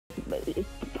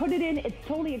put it in. It's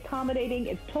totally accommodating.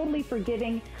 It's totally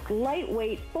forgiving,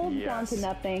 lightweight, folds down to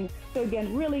nothing. So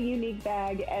again, really unique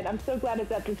bag, and I'm so glad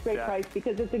it's at this great price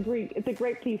because it's a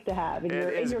great piece to have in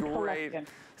your collection.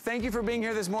 Thank you for being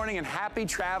here this morning, and happy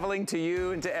traveling to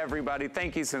you and to everybody.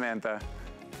 Thank you, Samantha.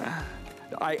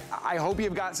 I hope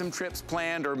you've got some trips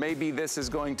planned, or maybe this is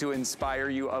going to inspire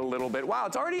you a little bit. Wow,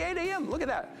 it's already 8 a.m. Look at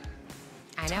that.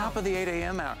 I know. Top of the 8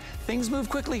 a.m. hour. Things move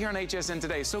quickly here on HSN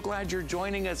Today. So glad you're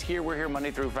joining us here. We're here Monday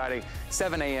through Friday,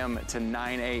 7 a.m. to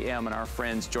 9 a.m. and our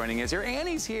friends joining us here.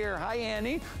 Annie's here. Hi,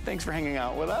 Annie. Thanks for hanging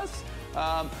out with us.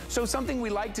 So something we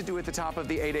like to do at the top of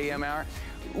the 8 a.m. hour,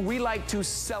 we like to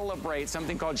celebrate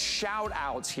something called shout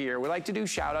outs here. We like to do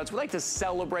shout outs. We like to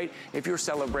celebrate if you're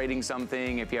celebrating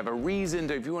something, if you have a reason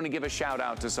to, if you want to give a shout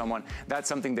out to someone, that's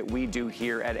something that we do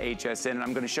here at HSN. And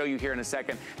I'm going to show you here in a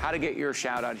second how to get your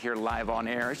shout out here live on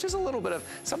air. It's just a little bit of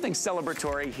something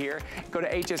celebratory here. Go to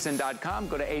hsn.com,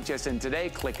 go to HSN Today,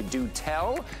 click Do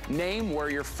Tell, name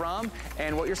where you're from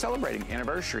and what you're celebrating.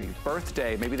 Anniversary,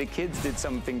 birthday, maybe the kids did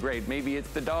something great. Maybe it's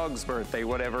the dog's birthday,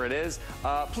 whatever it is.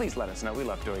 Please let us know. We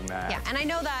love doing that. Yeah, and I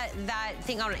know that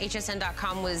thing on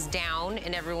hsn.com was down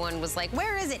and everyone was like,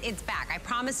 where is it? It's back. I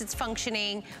promise it's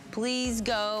functioning. Please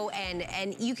go,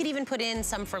 and you could even put in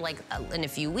some for like in a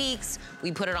few weeks.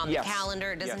 We put it on the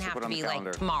calendar. It doesn't have to be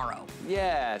like tomorrow.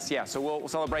 Yes, yeah, so we'll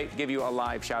celebrate, give you a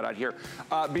live shout out here.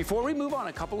 Before we move on,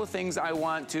 a couple of things I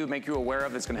want to make you aware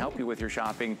of that's gonna help you with your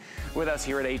shopping with us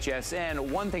here at HSN.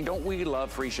 One thing, don't we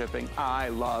love free shipping? I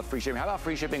love free shipping. How about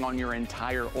free shipping on your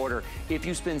entire order? If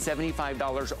you spend $75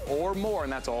 or more,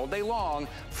 and that's all day long,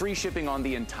 free shipping on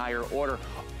the entire order.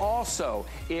 Also,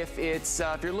 if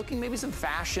you're looking maybe some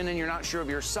fashion and you're not sure of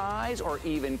your size or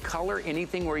even color,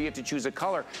 anything where you have to choose a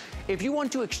color, if you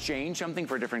want to exchange something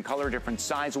for a different color, different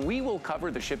size, we will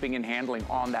cover the shipping and handling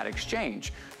on that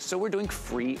exchange. So we're doing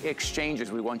free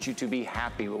exchanges. We want you to be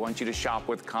happy. We want you to shop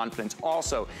with confidence.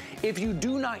 Also, if you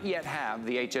do not yet have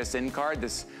the HSN card,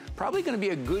 this probably going to be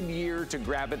a good year to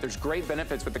grab it. There's great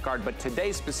benefits with the card, but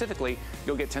today specifically,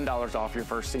 you'll get $10 off your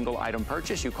first single item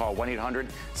purchase. You call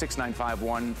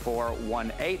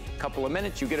 1-800-695-1418. Couple of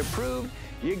minutes, you get approved.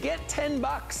 You get 10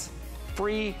 bucks.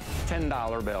 Free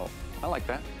 $10 bill. I like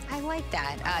that. I like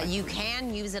that. You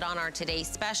can use it on our Today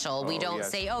special. We don't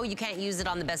say, oh, you can't use it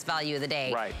on the best value of the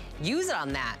day. Right. Use it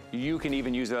on that. You can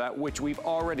even use that, which we've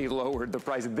already lowered the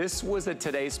price. This was a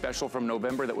Today special from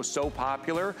November that was so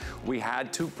popular, we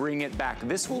had to bring it back.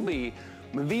 This will be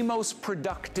the most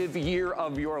productive year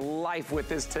of your life with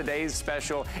this Today's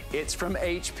special. It's from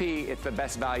HP. It's the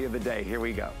best value of the day. Here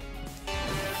we go.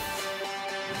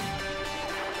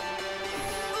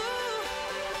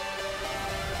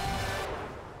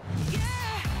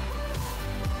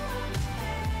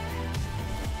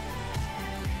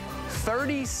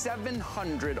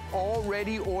 $3,700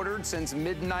 already ordered since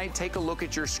midnight. Take a look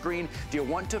at your screen. Do you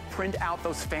want to print out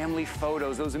those family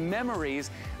photos, those memories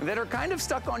that are kind of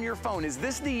stuck on your phone? Is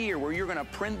this the year where you're gonna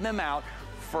print them out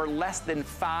for less than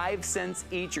 5 cents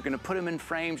each? You're gonna put them in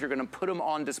frames, you're gonna put them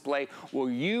on display. Well,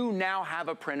 you now have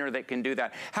a printer that can do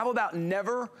that. How about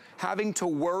never having to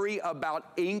worry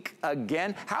about ink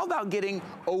again? How about getting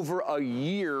over a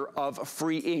year of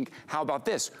free ink? How about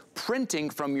this? Printing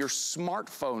from your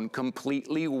smartphone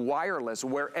completely wireless,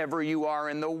 wherever you are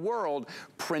in the world,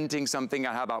 printing something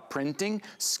out. How about printing,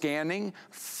 scanning,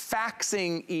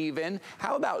 faxing even?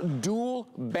 How about dual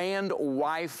band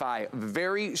Wi-Fi?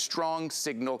 Very strong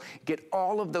signal. Get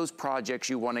all of those projects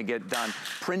you want to get done.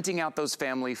 Printing out those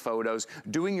family photos,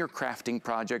 doing your crafting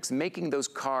projects, making those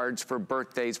cards for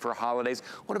birthdays, for holidays.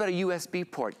 What about a USB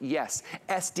port? Yes.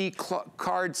 SD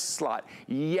card slot?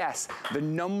 Yes. The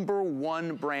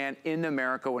 #1 brand in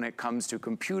America when it comes to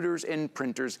computers and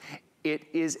printers. It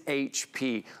is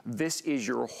HP. This is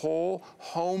your whole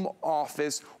home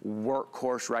office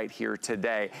workhorse right here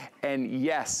today. And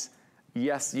yes,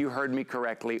 you heard me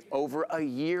correctly. Over a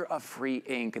year of free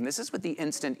ink. And this is with the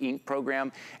Instant Ink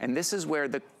program. And this is where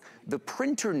the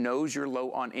printer knows you're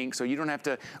low on ink, so you don't have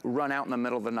to run out in the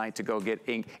middle of the night to go get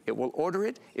ink. It will order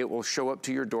it, it will show up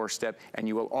to your doorstep, and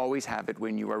you will always have it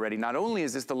when you are ready. Not only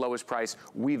is this the lowest price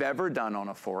we've ever done on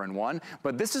a 4-in-1,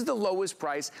 but this is the lowest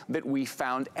price that we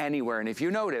found anywhere. And if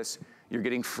you notice, you're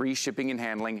getting free shipping and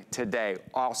handling today.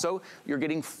 Also, you're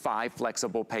getting 5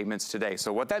 flexible payments today.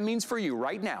 So what that means for you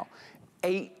right now,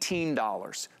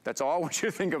 $18. That's all I want you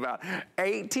to think about.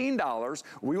 $18.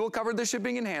 We will cover the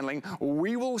shipping and handling.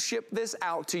 We will ship this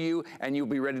out to you, and you'll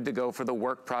be ready to go for the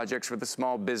work projects, for the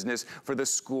small business, for the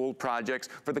school projects,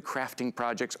 for the crafting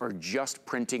projects, or just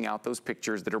printing out those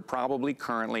pictures that are probably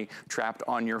currently trapped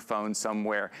on your phone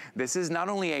somewhere. This is not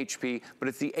only HP, but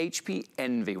it's the HP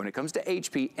Envy. When it comes to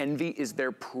HP, Envy is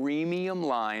their premium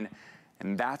line.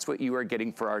 And that's what you are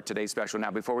getting for our today's special. Now,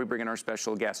 before we bring in our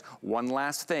special guest, one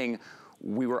last thing.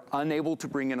 We were unable to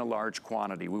bring in a large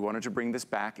quantity. We wanted to bring this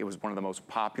back. It was one of the most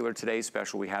popular today's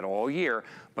special we had all year,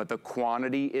 but the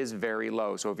quantity is very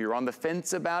low. So if you're on the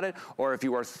fence about it, or if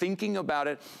you are thinking about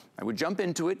it, I would jump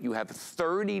into it. You have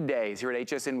 30 days. Here at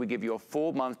HSN, we give you a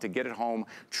full month to get it home,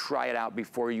 try it out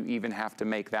before you even have to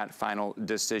make that final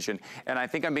decision. And I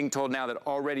think I'm being told now that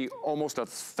already almost a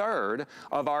third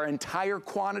of our entire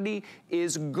quantity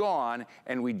is gone,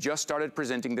 and we just started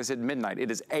presenting this at midnight. It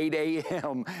is 8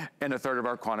 a.m. and a third of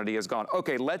our quantity is gone.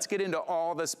 Okay, let's get into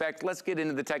all the specs. Let's get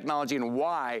into the technology and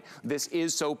why this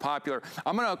is so popular.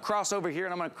 I'm gonna cross over here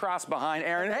and I'm gonna cross behind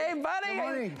Aaron. Hey, buddy. Good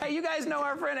morning. Hey, you guys know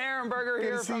our friend Aaron Berger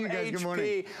here from HP. Good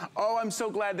morning. Oh, I'm so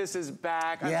glad this is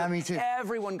back. Yeah, me too.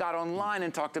 Everyone got online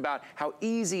and talked about how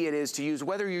easy it is to use,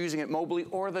 whether you're using it mobily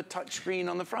or the touch screen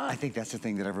on the front. I think that's the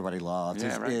thing that everybody loves.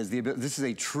 Yeah, right. This is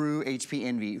a true HP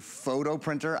Envy photo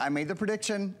printer. I made the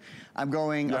prediction. I'm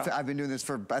going, yeah. I've been doing this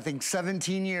for, I think,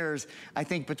 17 years. I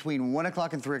think between 1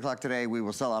 o'clock and 3 o'clock today, we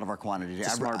will sell out of our quantity.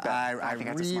 It's a smart bet. I think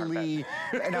that's a smart bet.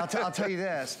 And I'll tell you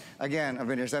this, again, I've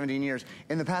been here 17 years.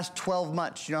 In the past 12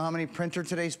 months, you know how many Printer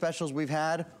Today specials we've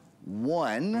had?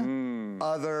 One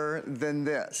other than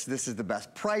this. This is the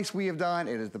best price we have done.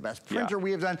 It is the best printer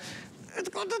we have done. It's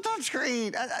called the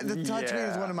touchscreen. The touchscreen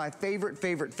is one of my favorite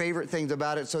things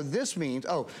about it. So this means,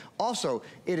 also,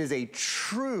 it is a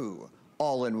true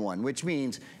all-in-one, which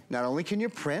means not only can you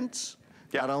print,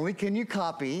 not only can you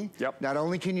copy, not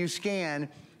only can you scan,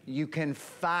 you can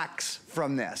fax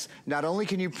from this. Not only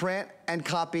can you print and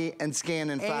copy and scan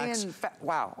and fax.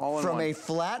 Wow, all in from one. A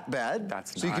flatbed.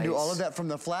 That's so nice. you can do all of that from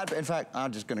the flatbed. In fact,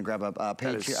 I'm just gonna grab a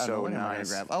page that is here. So I don't know what nice. I'm gonna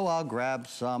grab. Oh, I'll grab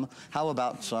some. How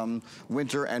about some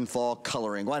winter and fall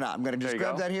coloring? Why not? I'm gonna just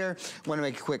grab that here. Wanna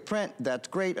make a quick print, that's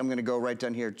great. I'm gonna go right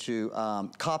down here to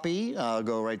copy. I'll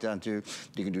go right down to,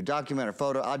 you can do document or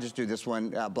photo. I'll just do this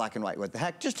one, black and white. What the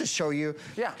heck? Just to show you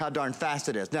how darn fast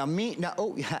it is. Now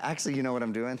actually, you know what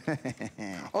I'm doing?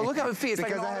 Oh, look how it feeds.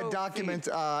 Because I had documents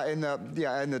in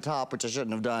the top, which I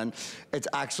shouldn't have done. It's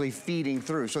actually feeding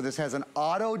through. So this has an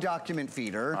auto document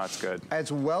feeder. Oh, that's good.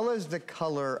 As well as the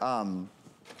color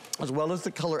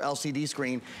LCD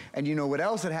screen. And you know what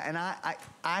else it has? And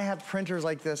I have printers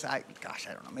like this. Gosh,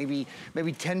 I don't know, maybe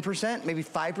 10%, maybe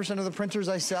 5% of the printers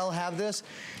I sell have this.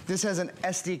 This has an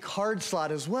SD card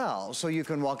slot as well. So you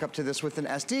can walk up to this with an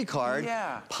SD card,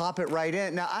 pop it right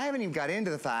in. Now, I haven't even got into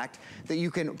the fact that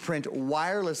you can print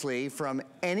wirelessly from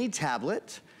any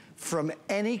tablet, from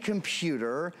any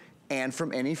computer, and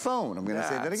from any phone. I'm gonna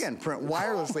say that again. Print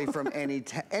wirelessly from any.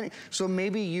 So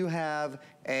maybe you have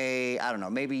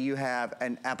maybe you have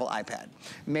an Apple iPad.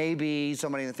 Maybe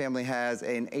somebody in the family has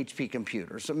an HP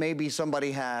computer. So maybe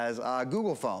somebody has a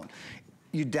Google phone.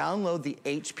 You download the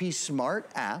HP Smart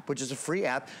app, which is a free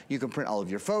app. You can print all of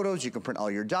your photos, you can print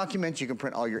all your documents, you can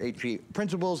print all your HP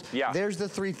printables. There's the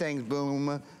three things,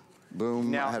 boom.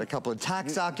 Boom, now, I had a couple of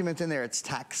tax documents in there. It's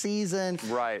tax season.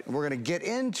 Right. We're gonna get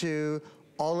into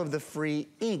all of the free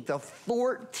ink, the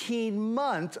 14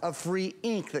 months of free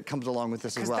ink that comes along with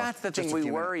this as well. Because that's the thing we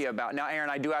worry about. Now, Aaron,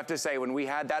 I do have to say, when we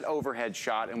had that overhead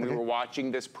shot and we were watching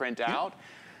this print out,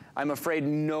 I'm afraid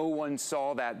no one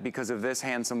saw that because of this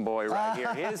handsome boy right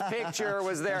here. His picture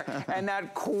was there, and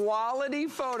that quality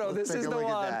photo, this is the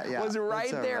one, was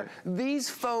right there. These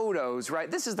photos, right,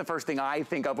 this is the first thing I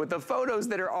think of with the photos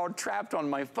that are all trapped on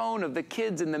my phone of the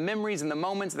kids and the memories and the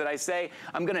moments that I say,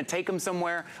 I'm gonna take them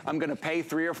somewhere, I'm gonna pay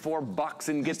 $3 or $4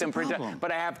 and get them printed,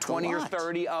 but I have 20 or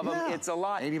 30 of them, it's a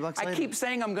lot. 80 bucks I keep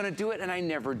saying I'm gonna do it and I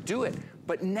never do it.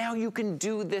 But now you can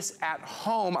do this at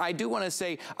home. I do want to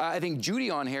say, I think Judy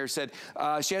on here said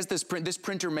she has this print. This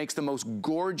printer makes the most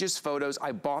gorgeous photos.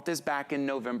 I bought this back in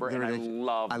November, and I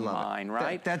love mine,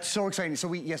 right? That's so exciting. So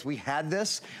we had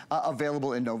this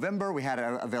available in November. We had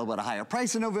it available at a higher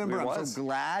price in November. I'm so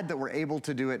glad that we're able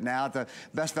to do it now at the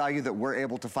best value that we're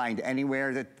able to find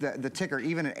anywhere. The ticker,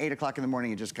 even at 8 o'clock in the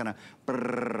morning, it just kind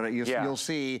of, you'll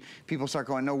see people start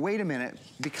going, no, wait a minute,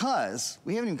 because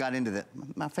we haven't even got into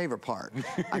my favorite part.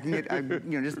 I can get,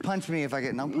 just punch me if I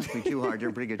get, don't punch me too hard, you're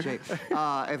in pretty good shape.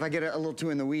 If I get a little too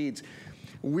in the weeds.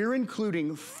 we're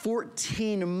including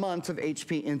 14 months of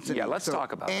HP Instant Ink. Yeah, let's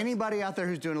talk about anybody out there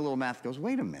who's doing a little math goes,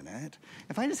 wait a minute.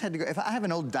 If I just had to go, if I have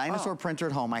an old dinosaur printer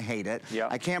at home, I hate it. Yeah.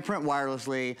 I can't print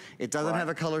wirelessly. It doesn't have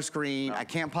a color screen. No. I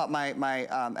can't pop my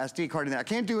SD card in there. I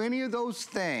can't do any of those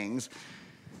things.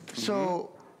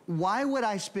 So why would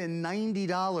I spend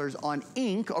 $90 on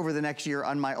ink over the next year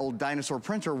on my old dinosaur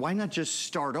printer? Why not just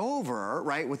start over,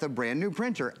 right, with a brand new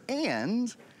printer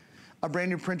and a brand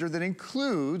new printer that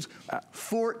includes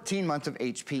 14 months of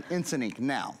HP Instant Ink?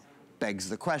 Now, begs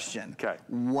the question.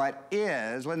 What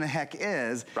in the heck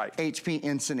is HP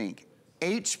Instant Ink?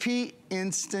 HP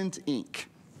Instant Ink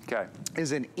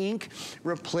is an ink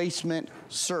replacement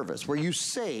service where you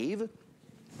save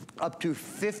up to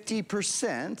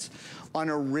 50% on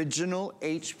original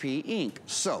HP ink.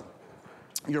 So,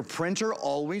 your printer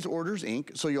always orders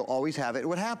ink, so you'll always have it.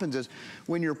 What happens is,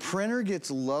 when your printer gets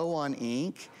low on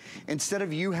ink, instead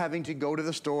of you having to go to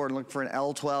the store and look for an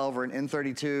L12 or an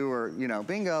N32 or, you know,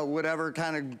 bingo, whatever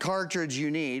kind of cartridge you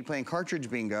need, playing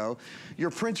cartridge bingo, your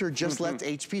printer just lets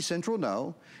HP Central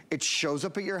know. It shows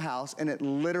up at your house, and it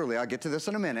literally, I'll get to this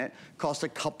in a minute, costs a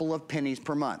couple of pennies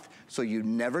per month. So you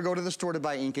never go to the store to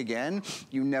buy ink again,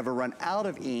 you never run out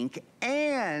of ink,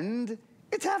 and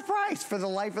it's half price for the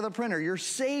life of the printer. You're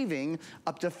saving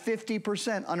up to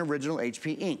 50% on original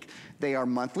HP ink. They are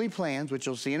monthly plans, which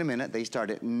you'll see in a minute. They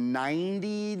start at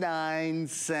 99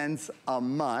 cents a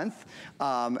month.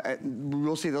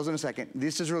 We'll see those in a second.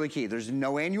 This is really key. There's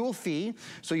no annual fee,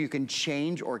 so you can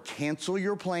change or cancel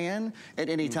your plan at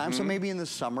any time. So maybe in the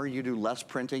summer you do less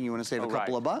printing, you want to save a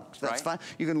couple of bucks, that's fine.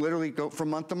 You can literally go from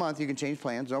month to month, you can change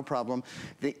plans, no problem.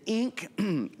 The ink,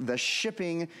 the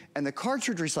shipping, and the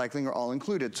cartridge recycling are all included.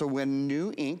 So when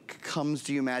new ink comes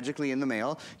to you magically in the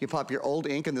mail, you pop your old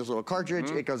ink in this little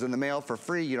cartridge, it goes in the mail for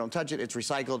free, you don't touch it, it's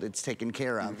recycled, it's taken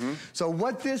care of. So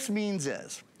what this means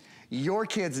is, your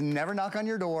kids never knock on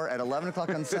your door at 11 o'clock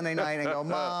on Sunday night and go,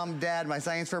 Mom, Dad, my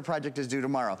science fair project is due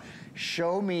tomorrow.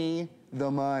 Show me the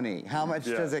money. How much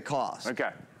does it cost?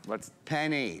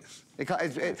 Pennies.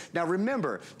 Now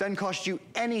remember, it doesn't cost you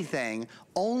anything,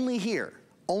 only here.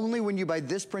 Only when you buy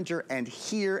this printer and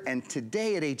here and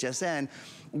today at HSN,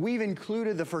 we've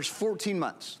included the first 14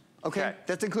 months, okay?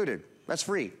 That's included, that's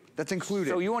free. That's included.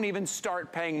 So you won't even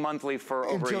start paying monthly for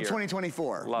over a year? Until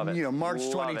 2024. Love it. You know, March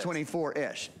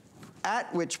 2024-ish.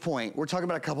 At which point, we're talking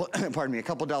about a couple, pardon me, a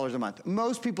couple dollars a month.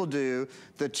 Most people do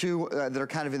the two that are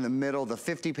kind of in the middle, the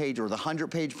 50-page or the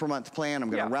 100-page per month plan. I'm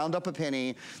gonna round up a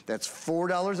penny. That's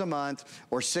 $4 a month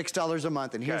or $6 a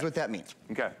month, and here's what that means.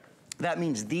 That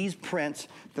means these prints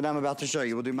that I'm about to show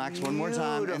you, we'll do Max one more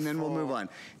time, and then we'll move on.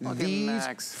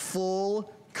 These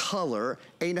full color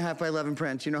 8.5 by 11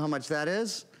 prints, you know how much that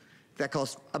is? That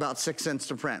costs about 6 cents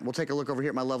to print. We'll take a look over here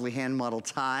at my lovely hand model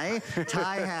Ty.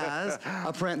 Ty has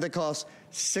a print that costs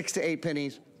 6 to 8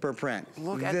 pennies per print.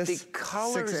 Look at the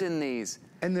colors in these.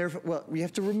 And well, you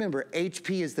have to remember,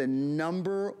 HP is the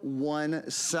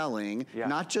 #1 selling,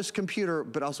 not just computer,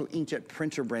 but also inkjet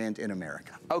printer brand in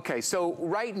America. Okay, so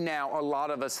right now, a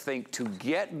lot of us think to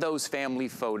get those family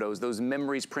photos, those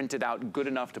memories printed out good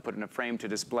enough to put in a frame to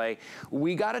display,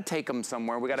 we gotta take them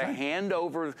somewhere. We gotta hand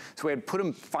over, so we had to put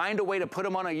them, find a way to put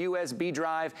them on a USB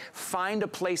drive, find a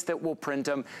place that will print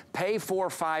them, pay $4 or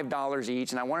 $5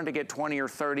 each, and I wanted to get 20 or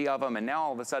 30 of them, and now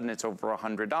all of a sudden it's over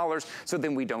 $100, so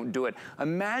then we don't do it.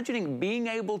 Imagining being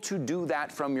able to do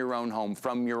that from your own home,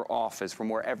 from your office, from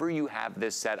wherever you have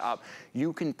this set up,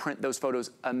 you can print those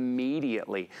photos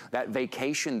immediately. That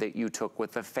vacation that you took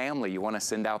with the family, you want to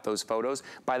send out those photos.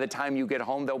 By the time you get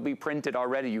home, they'll be printed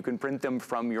already. You can print them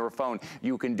from your phone.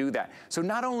 You can do that. So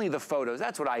not only the photos,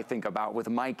 that's what I think about with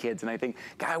my kids, and I think,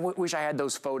 God, I wish I had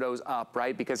those photos up,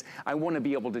 right? Because I want to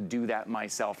be able to do that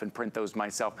myself and print those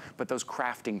myself. But those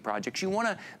crafting projects, you want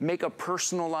to make a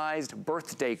personalized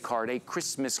birthday card, a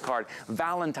Christmas card,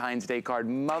 Valentine's Day card,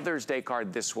 Mother's Day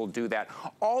card, this will do that.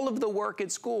 All of the work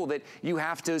at school that you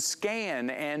have to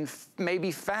scan and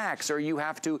maybe fax, or you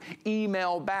have to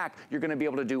email back, you're gonna be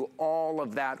able to do all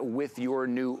of that with your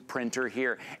new printer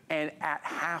here, and at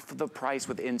half the price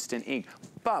with Instant Ink.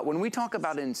 But when we talk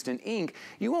about Instant Ink,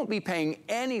 you won't be paying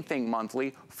anything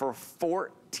monthly for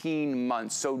 14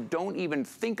 months. So don't even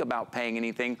think about paying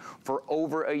anything for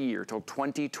over a year, till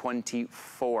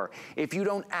 2024. If you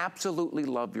don't absolutely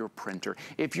love your printer,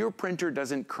 if your printer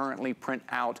doesn't currently print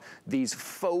out these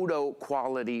photo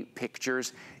quality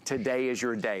pictures, today is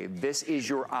your day. This is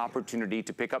your opportunity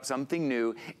to pick up something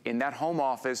new in that home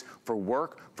office for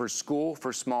work, for school,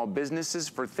 for small businesses,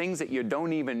 for things that you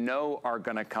don't even know are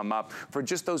gonna come up, for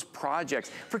just those projects,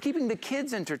 for keeping the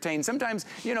kids entertained. Sometimes,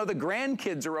 you know, the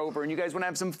grandkids are over and you guys wanna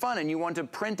have some fun and you want to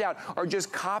print out or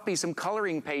just copy some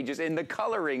coloring pages in the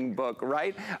coloring book,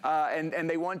 right? And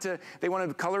they want to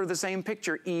color the same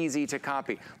picture, easy to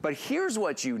copy. But here's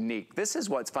what's unique. This is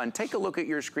what's fun. Take a look at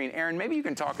your screen. Aaron, maybe you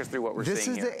can talk us through what we're seeing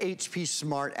here. This is the HP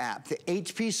Smart app. The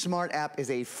HP Smart app is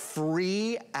a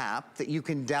free app that you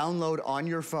can download on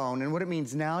your phone. And what it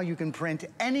means now, you can print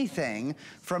anything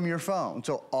from your phone.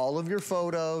 So all of your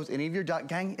photos, any of your,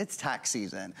 gang, it's tax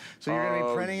season. So you're gonna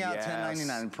be printing out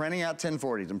 1099, and printing out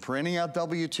 1040s, and printing out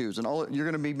W-2s, and all. You're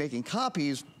gonna be making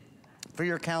copies for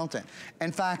your accountant,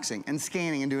 and faxing, and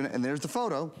scanning, and doing it. And there's the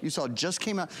photo you saw just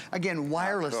came out. Again,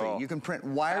 wirelessly. Cool. You can print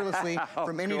wirelessly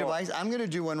from any device. I'm gonna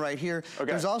do one right here.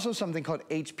 Okay. There's also something called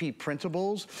HP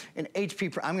Printables. And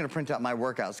I'm gonna print out my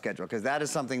workout schedule, because that is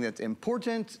something that's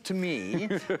important to me,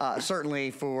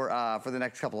 certainly for the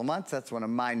next couple of months. That's one of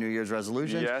my New Year's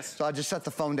resolutions. Yes. So I'll just set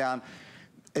the phone down.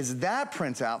 As that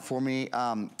prints out for me,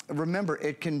 remember,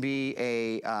 it can be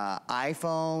a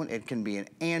iPhone, it can be an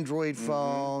Android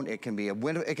phone, it can be a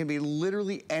Windows, it can be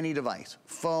literally any device.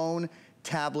 Phone,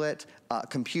 tablet,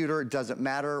 computer, doesn't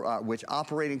matter which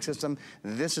operating system.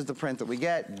 This is the print that we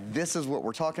get. This is what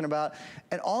we're talking about.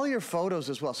 And all your photos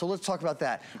as well. So let's talk about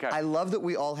that. Okay. I love that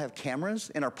we all have cameras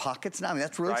in our pockets now. I mean,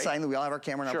 that's really exciting that we all have our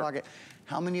camera in our pocket.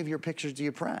 How many of your pictures do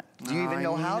you print? Do you even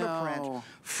know how to print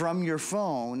from your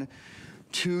phone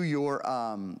to your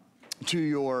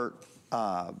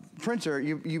printer?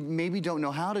 You maybe don't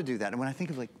know how to do that. And when I think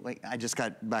of like I just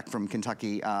got back from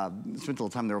Kentucky, spent a little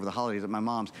time there over the holidays at my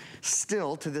mom's.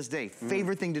 Still to this day,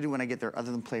 favorite thing to do when I get there,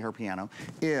 other than play her piano,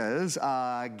 is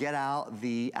get out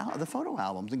the photo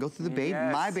albums and go through the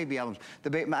my baby albums.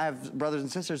 I have brothers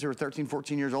and sisters who are 13,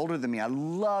 14 years older than me. I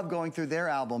love going through their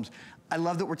albums. I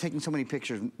love that we're taking so many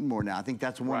pictures more now. I think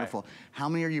that's wonderful. How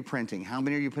many are you printing? How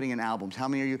many are you putting in albums? How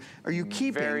many are you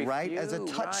keeping, few, as a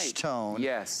touchstone?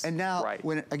 Yes. And now,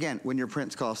 when your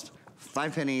prints cost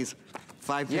 5 pennies,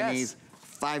 5 pennies,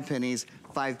 5 pennies,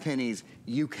 5 pennies,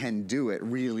 you can do it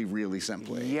really, really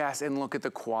simply. Yes, and look at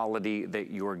the quality that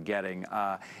you're getting.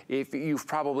 If you've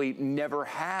probably never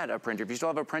had a printer, if you still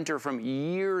have a printer from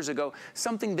years ago,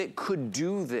 something that could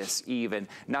do this even,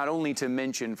 not only to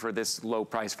mention for this low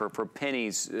price for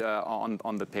pennies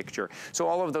on the picture. So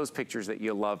all of those pictures that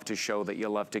you love to show, that you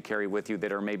love to carry with you,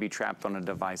 that are maybe trapped on a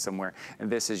device somewhere, and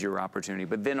this is your opportunity.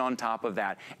 But then on top of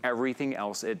that, everything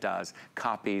else it does,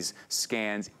 copies,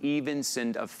 scans, even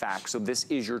send a fax. So this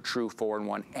is your true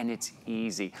 4-in-1, and it's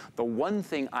easy. The one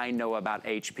thing I know about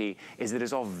HP is that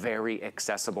it's all very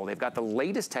accessible. They've got the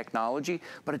latest technology,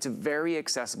 but it's very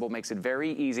accessible, makes it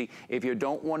very easy. If you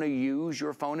don't want to use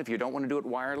your phone, if you don't want to do it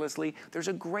wirelessly, there's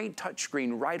a great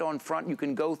touchscreen right on front. You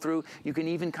can go through, you can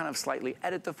even kind of slightly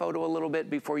edit the photo a little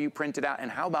bit before you print it out. And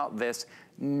how about this?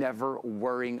 Never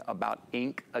worrying about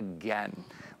ink again.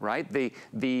 Right?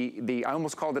 I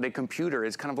almost called it a computer.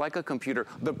 It's kind of like a computer.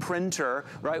 The printer,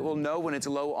 right, will know when it's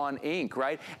low on ink,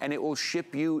 right? And it will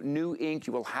ship you new ink.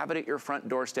 You will have it at your front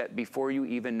doorstep before you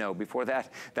even know, before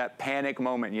that panic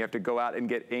moment. You have to go out and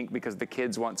get ink because the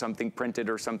kids want something printed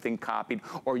or something copied,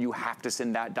 or you have to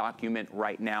send that document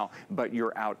right now, but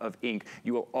you're out of ink.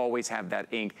 You will always have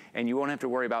that ink, and you won't have to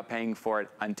worry about paying for it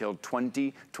until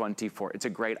 2024. It's a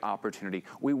great opportunity.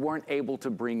 We weren't able to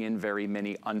bring in very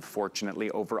many, unfortunately.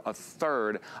 Over a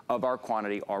third of our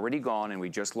quantity already gone, and we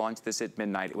just launched this at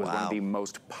midnight. It was one of the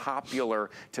most popular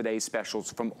today's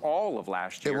specials from all of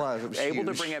last year. It was able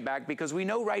to bring it back because we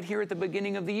know right here at the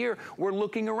beginning of the year, we're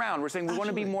looking around. We're saying we want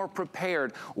to be more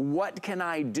prepared. What can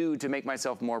I do to make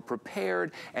myself more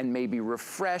prepared and maybe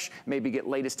refresh, maybe get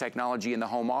latest technology in the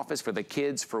home office for the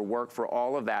kids, for work, for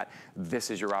all of that?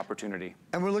 This is your opportunity.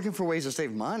 And we're looking for ways to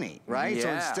save money, right? Yeah. So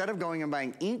instead of going and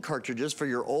buying ink cartridges for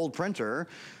your old printer,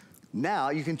 now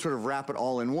you can sort of wrap it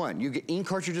all in one. You get ink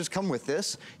cartridges come with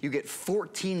this. You get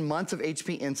 14 months of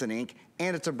HP Instant Ink,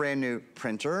 and it's a brand new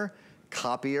printer,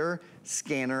 copier,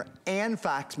 scanner, and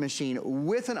fax machine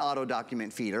with an auto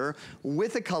document feeder,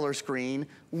 with a color screen,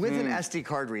 with an SD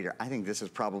card reader. I think this is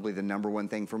probably the #1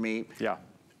 thing for me. Yeah.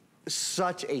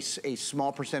 Such a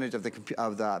small percentage of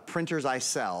the printers I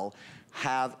sell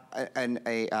have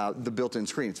the built-in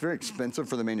screen. It's very expensive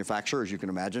for the manufacturer, as you can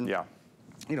imagine. Yeah.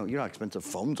 You know how expensive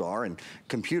phones are and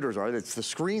computers are. It's the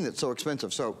screen that's so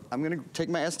expensive. So I'm gonna take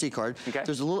my SD card. Okay.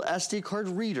 There's a little SD card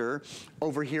reader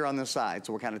over here on the side.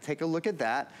 So we'll kind of take a look at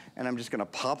that, and I'm just gonna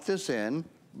pop this in.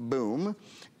 boom.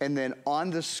 And then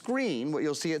on the screen, what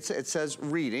you'll see, it says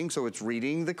reading. So it's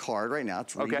reading the card right now.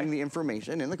 It's reading the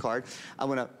information in the card. I'm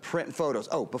gonna print photos.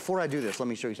 Oh, before I do this, let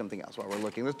me show you something else while we're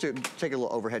looking. Let's take a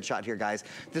little overhead shot here, guys.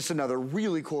 This is another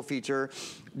really cool feature,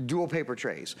 dual paper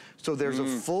trays. So there's a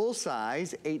full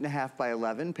size 8.5 by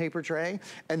 11 paper tray.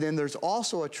 And then there's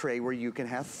also a tray where you can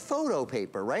have photo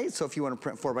paper, right? So if you wanna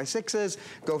print 4 by 6s,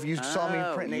 you saw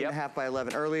me print 8.5 by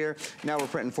 11 earlier. Now we're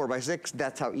printing 4 by 6.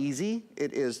 That's how easy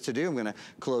it is to do. I'm gonna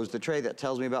close the tray. That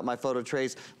tells me about my photo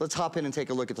trays. Let's hop in and take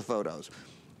a look at the photos.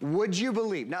 Would you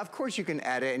believe, now of course you can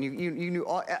edit and you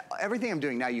everything I'm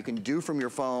doing now you can do from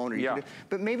your phone, or you can do,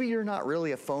 but maybe you're not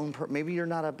really a phone, maybe you're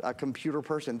not a computer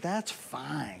person. That's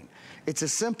fine. It's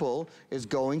as simple as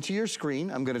going to your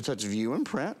screen. I'm gonna touch view and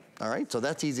print. All right, so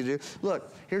that's easy to do.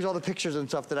 Look, here's all the pictures and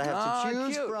stuff that I have to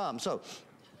choose from. So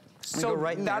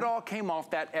that all came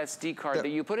off that SD card that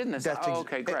you put in this.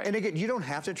 Okay, great. And again, you don't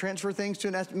have to transfer things to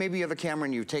an SD. Maybe you have a camera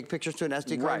and you take pictures to an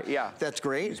SD card. Right, yeah. That's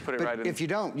great. Just put it right in. If you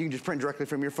don't, you can just print directly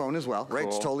from your phone as well, right?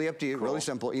 It's totally up to you. Really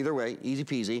simple. Either way, easy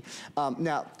peasy.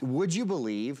 Now, would you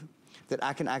believe that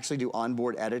I can actually do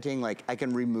onboard editing? Like I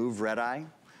can remove red eye.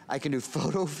 I can do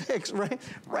photo fix right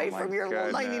from your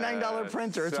little $99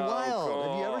 printer. It's wild. Cool.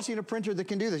 Have you ever seen a printer that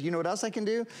can do this? You know what else I can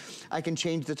do? I can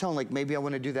change the tone. Like maybe I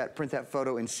want to do that, print that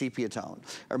photo in sepia tone.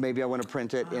 Or maybe I want to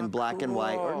print it in black and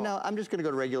white. Or no, I'm just going to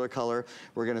go to regular color.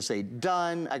 We're going to say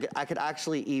done. I could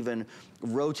actually even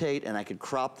rotate and I could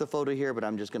crop the photo here, but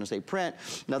I'm just going to say print.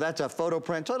 Now that's a photo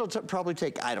print. So it'll probably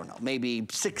take, I don't know, maybe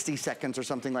 60 seconds or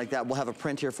something like that. We'll have a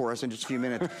print here for us in just a few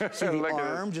minutes. See the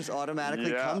arm just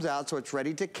automatically comes out, so it's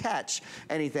ready to catch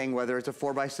anything, whether it's a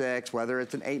 4 by 6, whether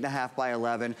it's an 8.5 by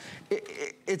 11.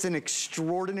 It's an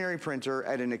extraordinary printer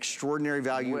at an extraordinary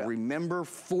value. Remember,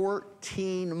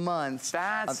 14 months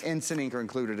of instant ink are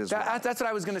included as well. That's what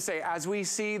I was going to say. As we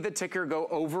see the ticker go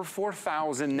over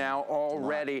 4,000 now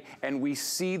already, and we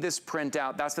see this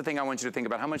printout, that's the thing I want you to think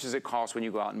about. How much does it cost when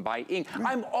you go out and buy ink?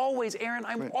 I'm always, Aaron,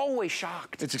 I'm always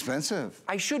shocked. It's expensive.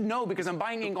 I should know because I'm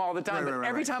buying ink all the time, but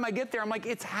every time I get there, I'm like,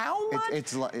 it's how much?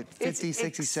 It's $50,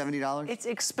 $60, $70. It's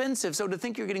expensive. So to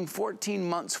think you're getting 14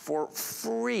 months for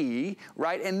free,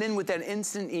 right? And then with that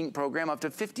instant ink program, up to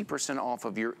 50% off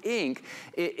of your ink.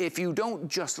 If you don't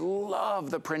just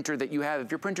love the printer that you have, if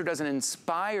your printer doesn't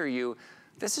inspire you,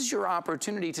 this is your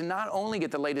opportunity to not only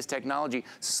get the latest technology,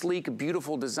 sleek,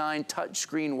 beautiful design,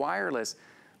 touchscreen, wireless,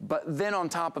 but then on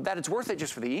top of that, it's worth it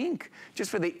just for the ink. Just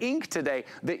for the ink today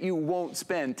that you won't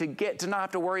spend to not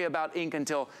have to worry about ink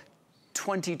until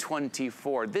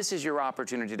 2024. This is your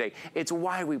opportunity today. It's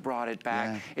why we brought it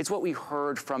back. It's what we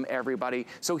heard from everybody.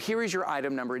 So here is your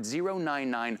item number. It's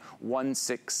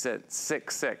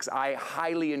 0991666. I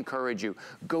highly encourage you,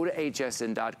 go to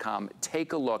hsn.com,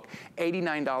 take a look.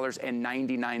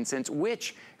 $89.99,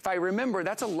 which, if I remember,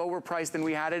 that's a lower price than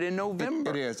we had it in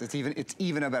November. It is. It's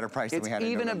even a better price than we had in November.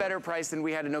 It's even a better price than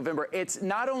we had in November. It's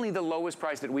not only the lowest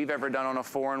price that we've ever done on a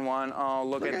 4-in-1. Oh,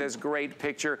 look at this great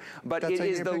picture. But it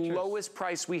is the lowest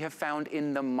price we have found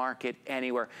in the market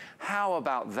anywhere. How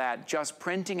about that? Just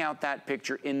printing out that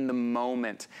picture in the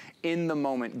moment.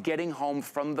 Getting home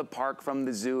from the park, from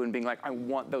the zoo, and being like, I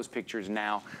want those pictures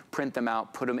now. Print them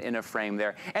out, put them in a frame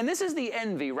there. And this is the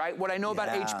Envy, right? What I know about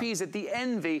HP is that the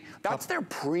Envy, that's their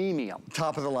premium.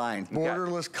 Top of the line.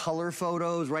 Borderless color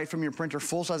photos right from your printer.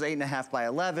 Full size 8.5 by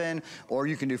 11, or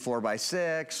you can do 4 by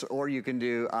 6, or you can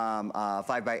do 5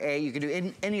 by 8. You can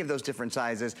do any of those different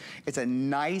sizes. It's a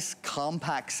nice,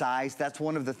 compact size. That's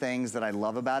one of the things that I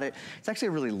love about it. It's actually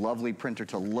a really lovely printer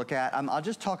to look at. I'll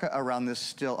just talk around this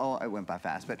still. Oh, it went by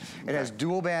fast, but it has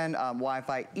dual band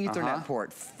Wi-Fi, Ethernet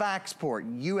port, fax port,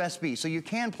 USB, so you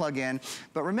can plug in.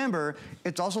 But remember,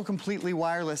 it's also completely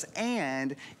wireless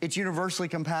and it's universally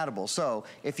compatible. So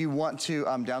if you want to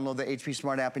download the HP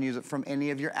Smart app and use it from any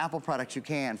of your Apple products, you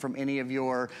can. From any of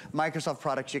your Microsoft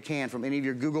products, you can. From any of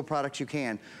your Google products, you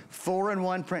can.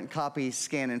 4-in-1 print, copy,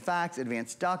 scan, and fax,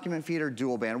 advanced document feeder,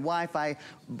 dual band Wi-Fi,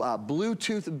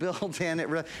 Bluetooth built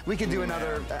in. We could do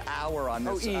another hour on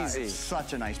this. Oh, easy. It's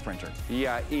such a nice printer.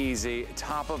 Yeah, easy.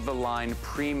 Top of the line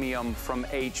premium from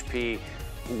HP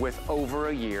with over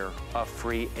a year of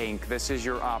free ink. This is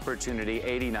your opportunity,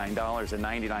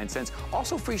 $89.99.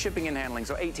 Also free shipping and handling,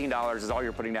 so $18 is all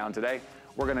you're putting down today.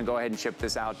 we're gonna go ahead and ship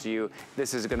this out to you.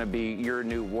 This is gonna be your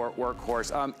new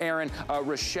workhorse. Aaron,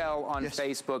 Rochelle on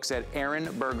Facebook said, Aaron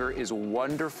Berger is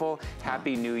wonderful.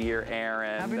 Happy New Year,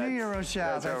 Aaron. Happy New Year,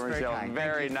 Rochelle. That's very kind.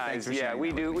 Very nice. Yeah,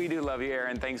 we do love you,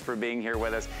 Aaron. Thanks for being here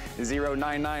with us.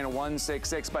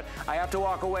 099166. But I have to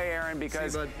walk away, Aaron,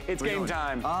 because it's game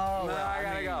time. Oh, well, I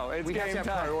gotta go. It's we game have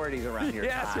time. Priorities around here.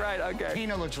 Yes, right. Okay.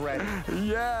 Tina looks ready.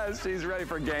 Yes, she's ready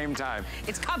for game time.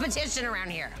 It's competition around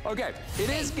here. Okay, it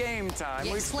is game time.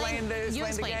 We explain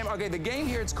the game. Okay, the game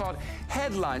here, it's called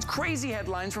Headlines. Crazy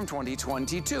headlines from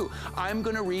 2022. I'm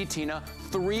gonna read, Tina,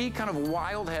 3 kind of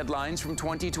wild headlines from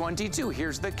 2022.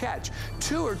 Here's the catch.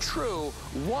 2 are true,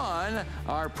 1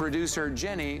 our producer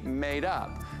Jenny made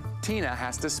up. Tina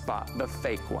has to spot the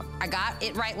fake one. I got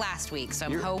it right last week, so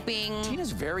I'm hoping.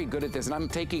 Tina's very good at this, and I'm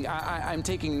taking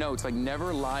notes, like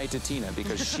never lie to Tina,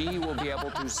 because she will be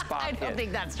able to spot it. I don't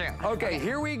think that's true. Okay,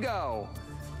 here we go.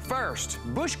 First,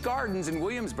 Busch Gardens in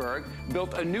Williamsburg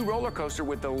built a new roller coaster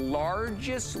with the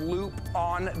largest loop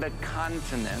on the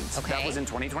continent. Okay. That was in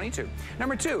 2022.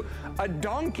 Number 2, a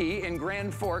donkey in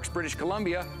Grand Forks, British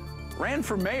Columbia, ran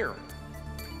for mayor.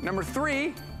 Number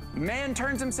 3, man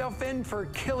turns himself in for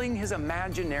killing his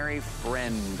imaginary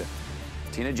friend.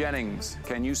 Tina Jennings,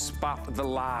 can you spot the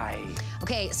lie?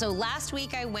 Okay, so last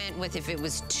week I went with if it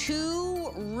was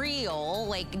too real,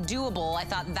 like doable, I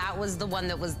thought that was the one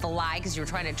that was the lie because you were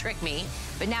trying to trick me.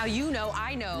 But now you know,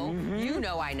 I know, you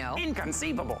know, I know.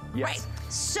 Inconceivable, yes. Right,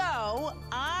 so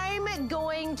I'm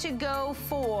going to go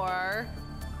for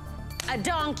a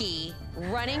donkey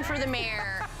running for the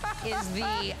mayor is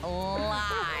the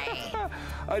lie.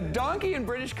 A donkey in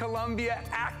British Columbia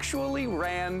actually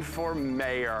ran for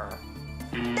mayor.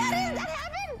 That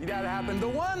happened? That happened. The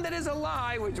one that is a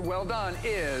lie, which well done,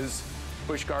 is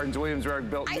Busch Gardens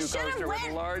Williamsburg built new coaster with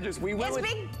the largest. We went with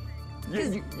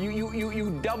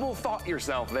you double thought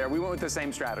yourself there. We went with the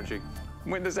same strategy.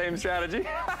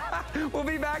 We'll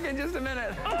be back in just a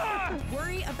minute.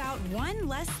 Worry about one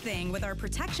less thing with our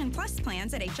Protection Plus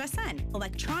plans at HSN.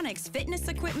 Electronics, fitness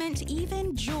equipment,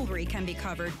 even jewelry can be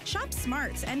covered. Shop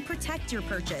smart and protect your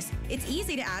purchase. It's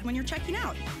easy to add when you're checking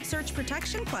out. Search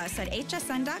Protection Plus at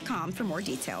hsn.com for more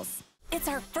details. It's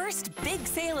our first big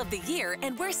sale of the year,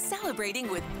 and we're celebrating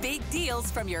with big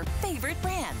deals from your favorite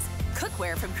brands.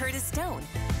 Cookware from Curtis Stone,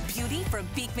 beauty from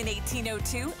Beekman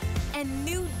 1802, and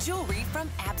new jewelry from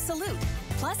Absolute.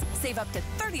 Plus, save up to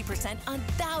 30% on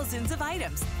thousands of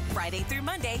items. Friday through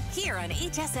Monday here on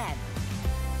HSN.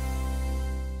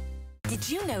 Did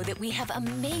you know that we have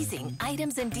amazing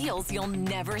items and deals you'll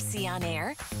never see on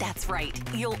air? That's right,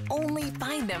 you'll only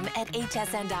find them at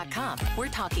hsn.com. We're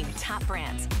talking top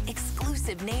brands,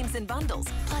 exclusive names and bundles,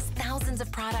 plus thousands of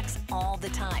products all the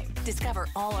time. Discover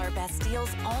all our best deals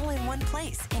all in one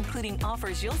place, including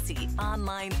offers you'll see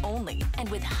online only. And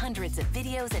with hundreds of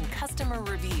videos and customer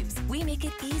reviews, we make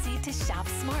it easy to shop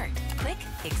smart. Click,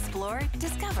 explore,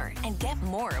 discover, and get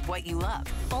more of what you love.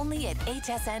 Only at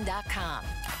hsn.com.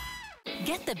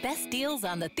 Get the best deals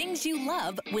on the things you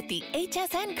love with the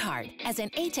HSN card. As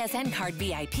an HSN card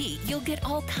VIP, you'll get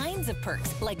all kinds of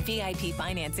perks, like VIP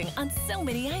financing on so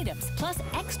many items, plus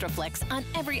extra flex on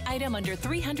every item under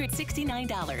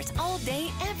 $369 all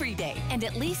day, every day, and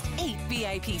at least 8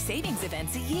 VIP savings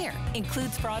events a year.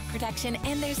 Includes fraud protection,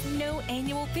 and there's no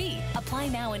annual fee. Apply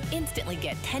now and instantly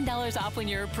get $10 off when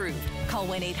you're approved. Call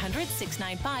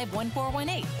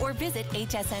 1-800-695-1418 or visit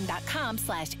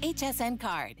hsn.com/HSN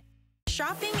card.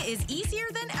 Shopping is easier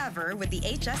than ever with the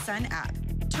HSN app.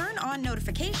 Turn on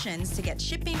notifications to get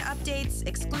shipping updates,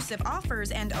 exclusive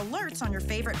offers, and alerts on your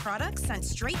favorite products sent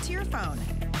straight to your phone.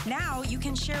 Now you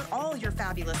can share all your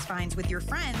fabulous finds with your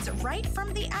friends right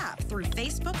from the app through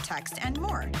Facebook, text, and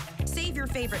more. Save your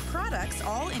favorite products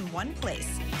all in one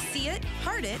place. See it,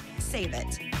 heart it, save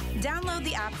it. Download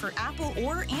the app for Apple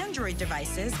or Android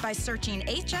devices by searching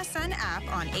HSN app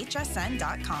on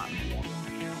hsn.com.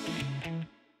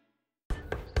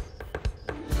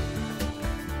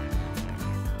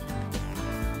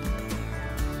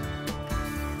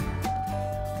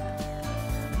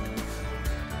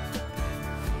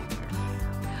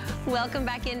 Welcome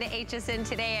back into HSN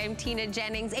Today. I'm Tina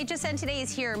Jennings. HSN Today is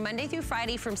here Monday through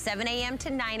Friday from 7 a.m. to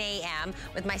 9 a.m.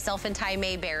 with myself and Ty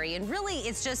Mayberry. And really,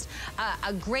 it's just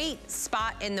a great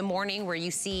spot in the morning where you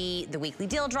see the weekly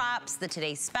deal drops, the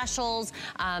today's specials,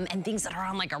 and things that are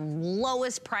on like a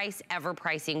lowest price ever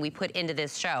pricing we put into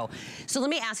this show. So let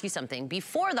me ask you something.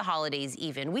 Before the holidays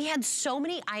even, we had so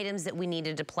many items that we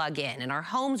needed to plug in, and our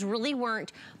homes really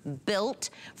weren't built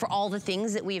for all the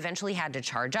things that we eventually had to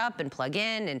charge up and plug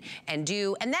in and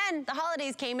do. And then the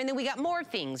holidays came and then we got more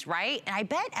things, right? And I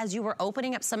bet as you were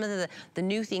opening up some of the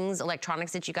new things,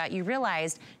 electronics that you got, you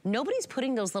realized nobody's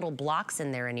putting those little blocks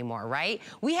in there anymore, right?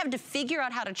 We have to figure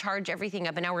out how to charge everything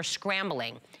up, and now we're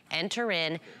scrambling. Enter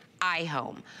in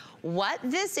iHome. What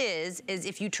this is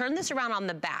if you turn this around on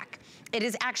the back, it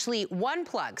is actually one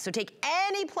plug. So take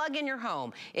any plug in your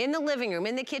home, in the living room,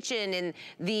 in the kitchen, in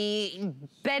the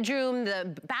bedroom,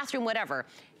 the bathroom, whatever.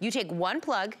 You take one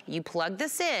plug, you plug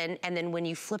this in, and then when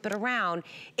you flip it around,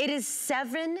 it is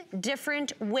 7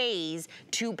 different ways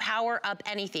to power up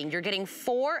anything. You're getting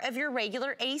 4 of your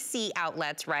regular AC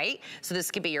outlets, right? So this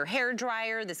could be your hair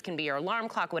dryer, this can be your alarm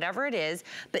clock, whatever it is.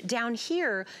 But down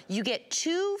here, you get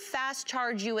 2 fast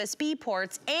charge USB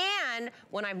ports, and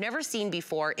one I've never seen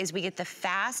before is we get the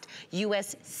fast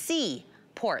USB-C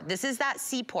port. This is that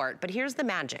C port, but here's the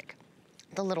magic.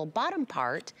 The little bottom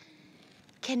part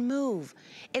can move.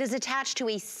 It is attached to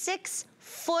a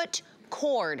 6-foot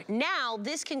cord. Now,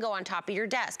 this can go on top of your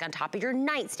desk, on top of your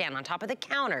nightstand, on top of the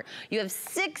counter. You have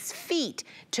 6 feet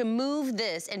to move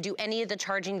this and do any of the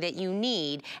charging that you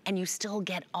need, and you still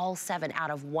get all 7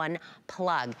 out of one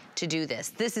plug to do this.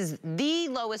 This is the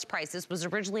lowest price. This was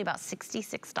originally about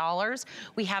 $66.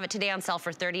 We have it today on sale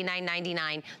for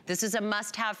 $39.99. This is a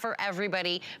must-have for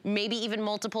everybody, maybe even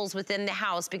multiples within the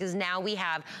house, because now we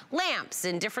have lamps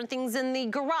and different things in the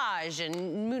garage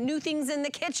and new things in the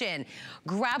kitchen.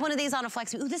 Grab one of these on a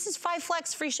flex. Ooh, this is 5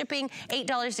 flex, free shipping,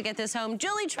 $8 to get this home.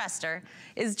 Julie Trester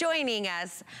is joining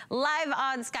us live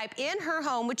on Skype in her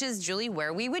home, which is, Julie,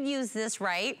 where we would use this,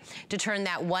 right? To turn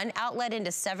that one outlet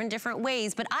into 7 different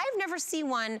ways. But I've never seen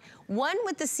one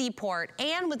with the C port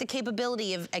and with the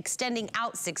capability of extending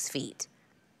out 6 feet.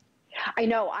 I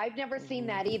know, I've never seen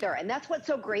that either. And that's what's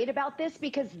so great about this,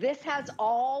 because this has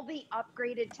all the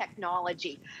upgraded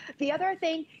technology. The other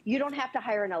thing, you don't have to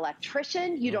hire an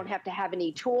electrician. You don't have to have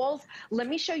any tools. Let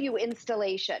me show you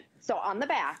installation. So on the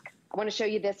back, I want to show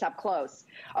you this up close.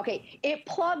 Okay, it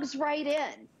plugs right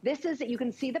in. This is, you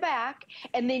can see the back,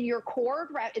 and then your cord,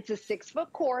 it's a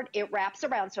 6-foot cord. It wraps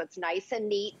around, so it's nice and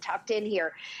neat, tucked in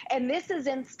here. And this is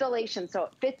installation, so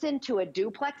it fits into a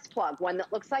duplex plug, one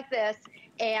that looks like this,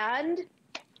 and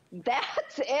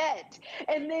that's it.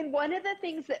 And then one of the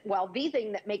things that, well, the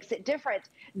thing that makes it different,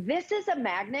 this is a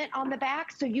magnet on the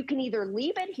back, so you can either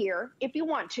leave it here if you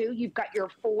want to. You've got your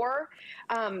 4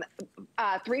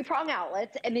 3-prong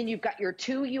outlets, and then you've got your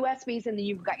 2 USBs, and then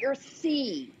you've got your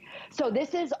C. So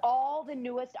this is all the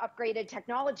newest upgraded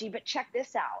technology, but check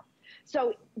this out.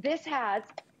 So this has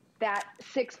that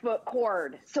 6-foot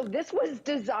cord. So this was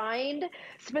designed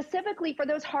specifically for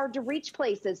those hard to reach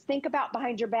places. Think about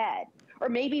behind your bed, or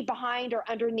maybe behind or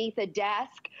underneath a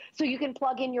desk. So you can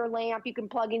plug in your lamp, you can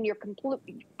plug in your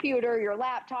computer, your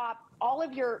laptop, all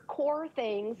of your core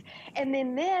things. And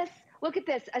then this, look at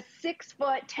this, a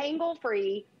 6-foot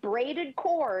tangle-free braided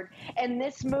cord, and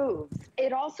this moves.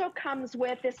 It also comes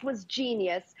with, this was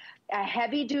genius, a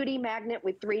heavy-duty magnet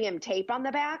with 3M tape on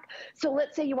the back. So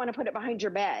let's say you want to put it behind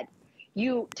your bed.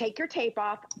 You take your tape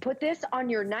off, put this on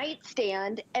your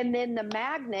nightstand, and then the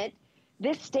magnet,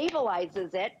 this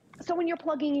stabilizes it. So when you're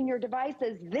plugging in your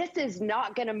devices, this is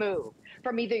not going to move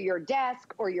from either your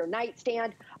desk or your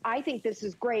nightstand. I think this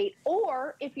is great.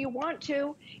 Or if you want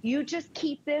to, you just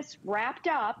keep this wrapped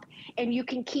up, and you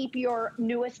can keep your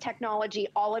newest technology,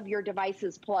 all of your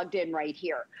devices plugged in right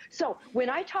here. So when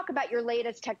I talk about your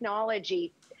latest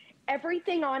technology,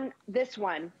 everything on this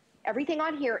one, everything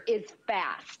on here is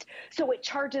fast. So it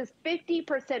charges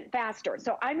 50% faster.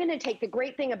 So I'm going to take the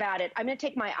great thing about it. I'm going to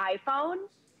take my iPhone.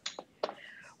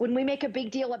 When we make a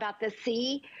big deal about the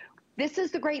C, this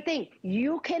is the great thing.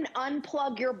 You can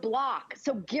unplug your block.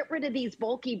 So get rid of these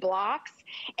bulky blocks,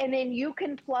 and then you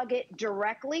can plug it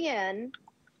directly in,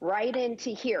 right into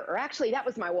here. Or actually, that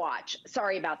was my watch.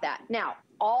 Sorry about that. Now,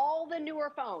 all the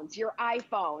newer phones, your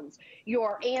iPhones,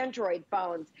 your Android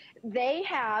phones, they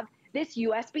have this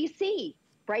USB-C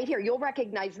right here. You'll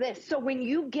recognize this. So when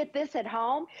you get this at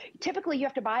home, typically you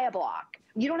have to buy a block.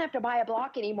 You don't have to buy a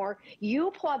block anymore.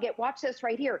 You plug it. Watch this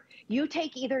right here. You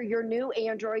take either your new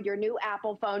Android, your new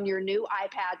Apple phone, your new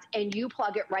iPads, and you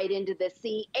plug it right into the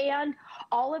C. And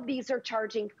all of these are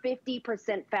charging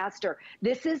 50% faster.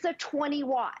 This is a 20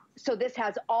 watt. So this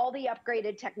has all the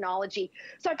upgraded technology.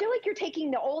 So I feel like you're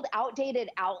taking the old outdated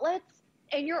outlets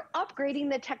and you're upgrading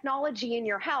the technology in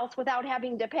your house without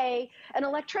having to pay an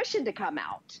electrician to come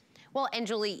out. Well, and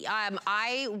Julie,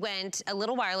 I went a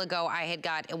little while ago, I had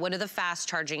got one of the fast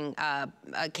charging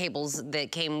cables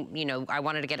that came, you know, I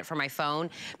wanted to get it for my phone,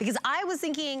 because I was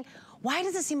thinking, why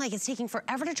does it seem like it's taking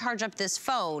forever to charge up this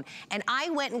phone? And I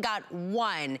went and got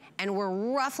one, and we're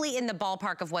roughly in the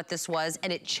ballpark of what this was,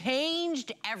 and it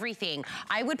changed everything.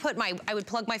 I would plug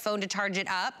my phone to charge it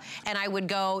up, and I would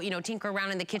go, you know, tinker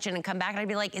around in the kitchen and come back, and I'd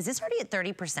be like, is this already at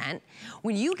 30%?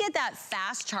 When you get that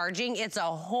fast charging, it's a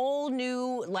whole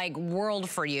new, like, world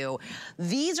for you.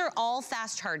 These are all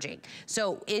fast charging.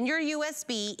 So in your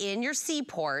USB, in your C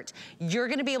port, you're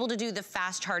gonna be able to do the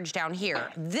fast charge down here.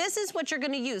 This is what you're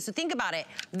gonna use. So think about it.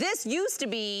 This used to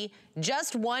be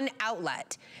just one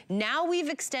outlet. Now we've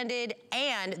extended,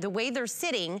 and the way they're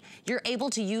sitting, you're able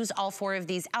to use all 4 of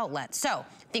these outlets. So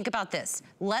think about this.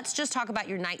 Let's just talk about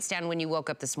your nightstand when you woke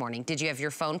up this morning. Did you have your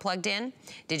phone plugged in?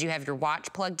 Did you have your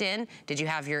watch plugged in? Did you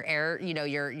have your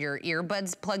your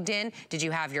earbuds plugged in? Did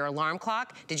you have your alarm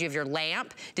clock? Did you have your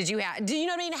lamp? Do you know what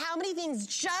I mean? How many things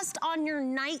just on your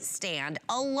nightstand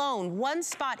alone, one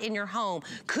spot in your home,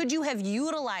 could you have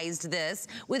utilized this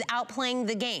without playing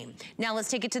the game? Now let's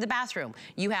take it to the bathroom.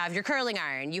 You have your curling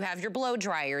iron, you have your blow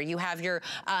dryer, you have your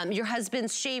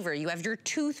husband's shaver, you have your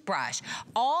toothbrush.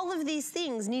 All of these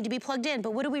things need to be plugged in,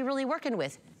 but what are we really working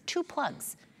with? 2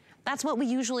 plugs. That's what we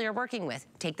usually are working with.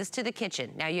 Take this to the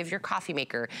kitchen. Now you have your coffee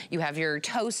maker, you have your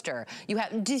toaster,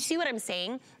 do you see what I'm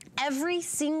saying? Every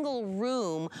single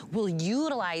room will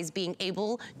utilize being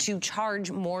able to charge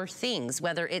more things,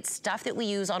 whether it's stuff that we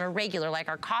use on a regular, like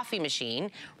our coffee machine,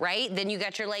 right? Then you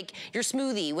got your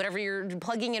smoothie, whatever you're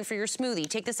plugging in for your smoothie.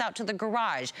 Take this out to the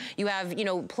garage. You have,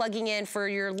 plugging in for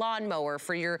your lawnmower,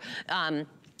 for your,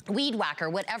 weed whacker,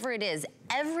 whatever it is.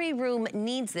 Every room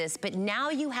needs this, but now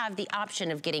you have the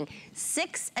option of getting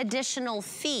 6 additional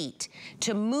feet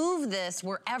to move this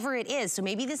wherever it is. So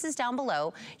maybe this is down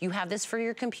below. You have this for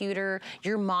your computer,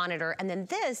 your monitor, and then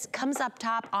this comes up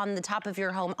top on the top of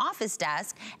your home office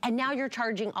desk, and now you're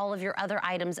charging all of your other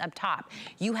items up top.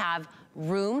 You have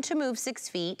room to move 6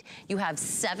 feet. You have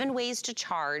 7 ways to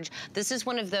charge. This is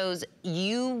one of those,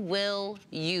 you will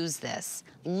use this.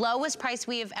 Lowest price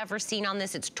we have ever seen on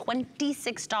this. It's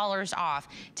 $26 off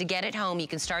to get it home. You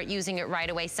can start using it right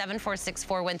away.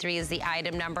 746413 is the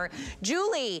item number.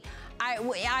 Julie,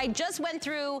 I just went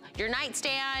through your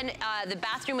nightstand, the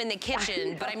bathroom and the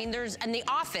kitchen, but I mean, in the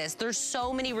office, there's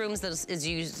so many rooms that is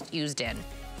used in.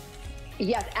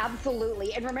 Yes,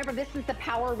 absolutely. And remember, this is the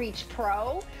Power Reach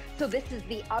Pro. So this is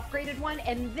the upgraded one,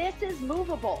 and this is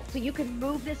movable. So you can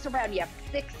move this around. You have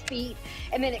 6 feet,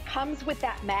 and then it comes with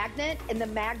that magnet, and the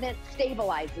magnet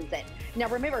stabilizes it. Now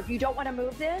remember, if you don't want to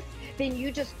move this, then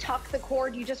you just tuck the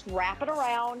cord, you just wrap it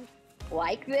around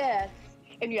like this,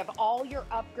 and you have all your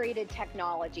upgraded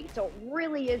technology. So it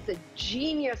really is a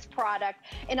genius product.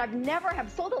 And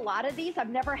I've sold a lot of these. I've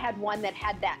never had one that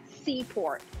had that C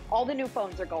port. All the new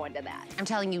phones are going to that. I'm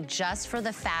telling you, just for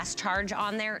the fast charge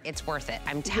on there, it's worth it.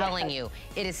 I'm telling you,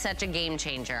 it is such a game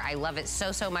changer. I love it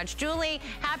so, so much. Julie,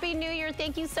 Happy New Year.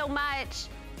 Thank you so much.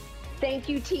 Thank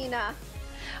you, Tina.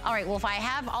 All right, well, if I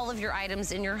have all of your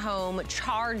items in your home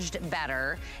charged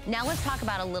better, now let's talk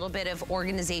about a little bit of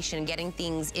organization, getting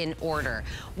things in order.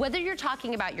 Whether you're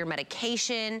talking about your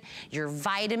medication, your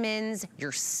vitamins,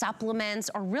 your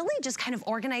supplements, or really just kind of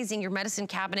organizing your medicine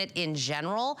cabinet in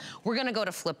general, we're gonna go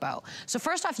to Flippo. So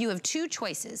first off, you have 2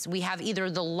 choices. We have either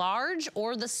the large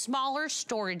or the smaller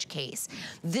storage case.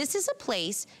 This is a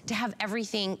place to have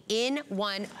everything in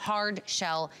one hard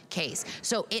shell case.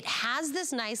 So it has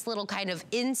this nice little kind of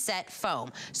inset foam.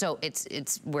 So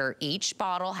it's where each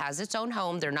bottle has its own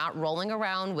home. They're not rolling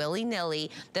around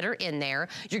willy-nilly that are in there.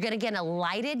 You're gonna get a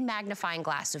lighted magnifying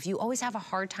glass. So if you always have a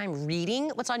hard time reading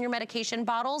what's on your medication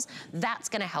bottles, that's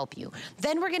gonna help you.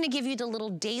 Then we're gonna give you the little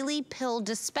daily pill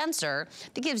dispenser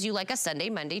that gives you like a Sunday,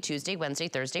 Monday, Tuesday, Wednesday,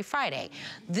 Thursday, Friday.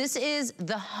 This is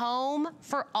the home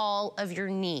for all of your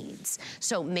needs.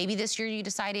 So maybe this year you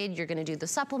decided you're gonna do the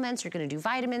supplements, you're gonna do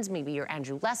vitamins, maybe you're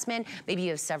Andrew Lessman, maybe you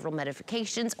have several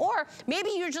medications, or maybe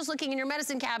you're just looking in your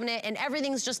medicine cabinet and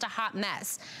everything's just a hot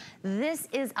mess. This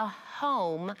is a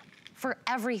home for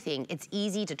everything. It's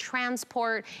easy to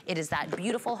transport. It is that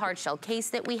beautiful hard shell case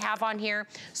that we have on here.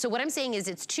 So what I'm saying is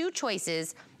it's 2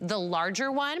 choices. The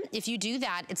larger one, if you do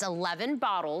that, it's 11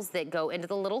 bottles that go into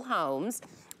the little homes,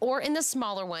 or in the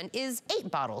smaller one is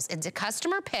 8 bottles. It's a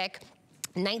customer pick.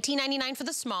 $19.99 for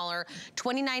the smaller,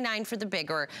 $29.99 for the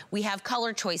bigger. We have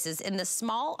color choices. In the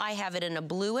small, I have it in a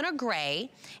blue and a gray.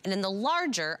 And in the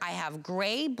larger, I have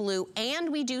gray, blue,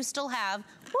 and we do still have,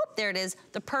 whoop, there it is,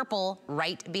 the purple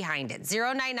right behind it.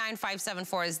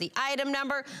 099574 is the item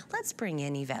number. Let's bring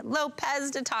in Yvette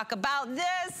Lopez to talk about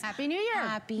this. Happy New Year.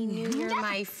 Happy New Year,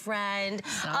 my friend.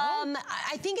 So?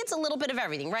 I think it's a little bit of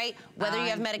everything, right? Whether you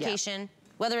have medication,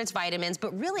 whether it's vitamins,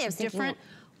 but really I was thinking,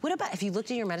 what about, have you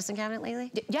looked at your medicine cabinet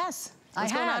lately? Yes.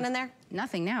 What's going on in there?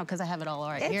 Nothing now, because I have it all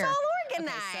right here. It's all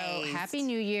organized. Okay, so Happy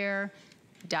New Year.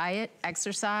 Diet,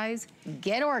 exercise,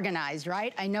 get organized,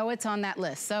 right? I know it's on that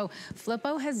list. So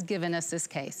Flippo has given us this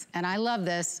case, and I love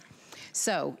this.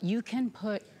 So you can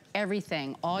put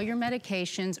everything, all your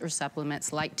medications or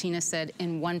supplements, like Tina said,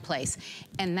 in one place.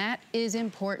 And that is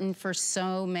important for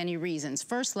so many reasons.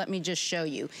 First, let me just show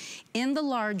you. In the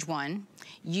large one,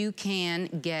 you can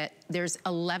get, there's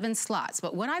 11 slots,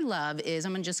 but what I love is,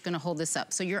 I'm just gonna hold this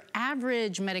up. So your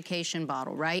average medication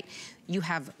bottle, right? You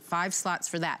have 5 slots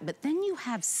for that, but then you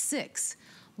have 6.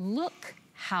 Look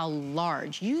how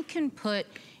large. You can put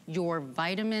your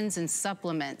vitamins and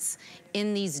supplements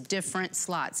in these different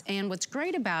slots. And what's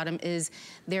great about them is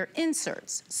they're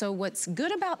inserts. So what's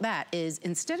good about that is,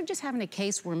 instead of just having a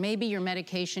case where maybe your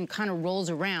medication kind of rolls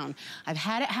around, I've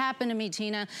had it happen to me,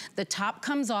 Tina, the top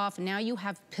comes off, now you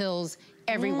have pills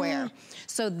everywhere.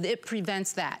 So it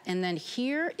prevents that. And then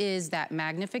here is that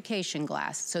magnification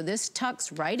glass. So this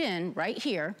tucks right in, right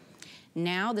here.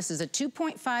 Now this is a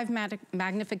 2.5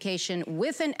 magnification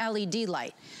with an LED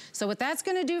light. So what that's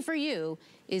gonna do for you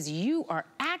is you are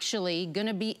actually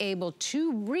gonna be able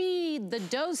to read the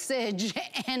dosage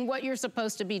and what you're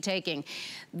supposed to be taking.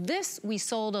 This we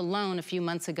sold alone a few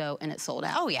months ago and it sold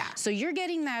out. Oh yeah. So you're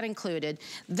getting that included.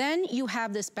 Then you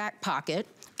have this back pocket,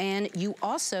 and you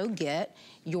also get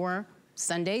your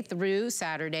Sunday through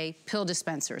Saturday pill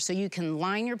dispenser. So you can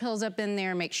line your pills up in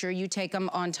there, make sure you take them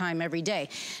on time every day.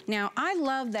 Now, I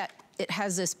love that it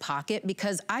has this pocket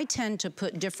because I tend to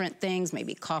put different things,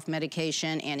 maybe cough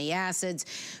medication, antacids,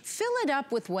 fill it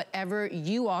up with whatever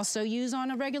you also use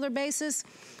on a regular basis.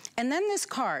 And then this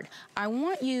card, I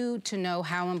want you to know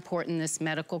how important this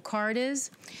medical card is,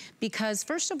 because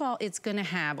first of all, it's gonna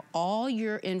have all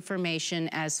your information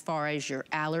as far as your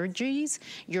allergies,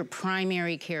 your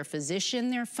primary care physician,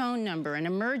 their phone number, an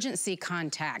emergency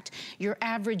contact, your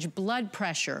average blood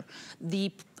pressure,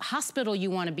 the hospital you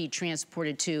wanna be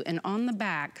transported to, and on the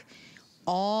back,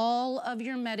 all of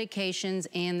your medications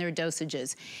and their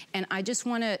dosages. And I just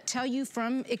wanna tell you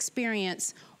from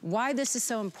experience why this is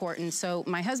so important. So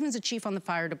my husband's a chief on the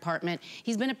fire department.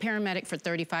 He's been a paramedic for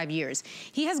 35 years.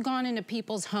 He has gone into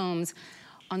people's homes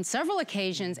on several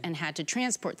occasions and had to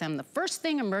transport them. The first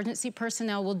thing emergency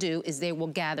personnel will do is they will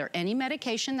gather any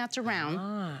medication that's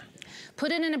around,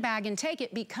 put it in a bag and take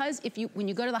it, because when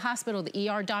you go to the hospital, the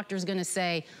ER doctor's gonna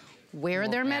say, where are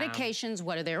their medications,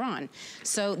 what are they on?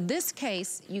 So this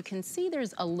case, you can see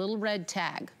there's a little red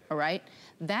tag, all right?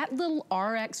 That little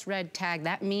RX red tag,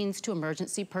 that means to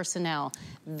emergency personnel,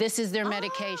 this is their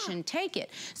medication, take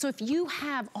it. So if you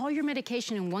have all your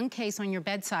medication in one case on your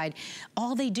bedside,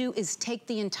 all they do is take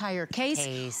the entire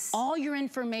case. All your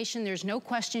information, there's no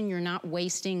question you're not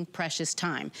wasting precious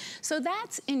time. So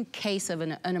that's in case of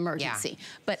an emergency.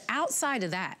 But outside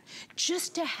of that,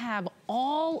 just to have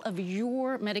all of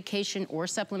your medication or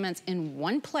supplements in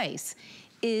one place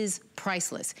is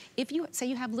priceless. If you say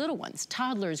you have little ones,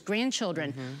 toddlers,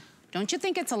 grandchildren, don't you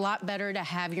think it's a lot better to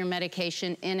have your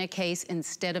medication in a case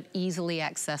instead of easily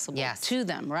accessible to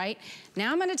them, right?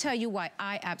 Now I'm gonna tell you why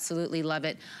I absolutely love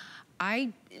it.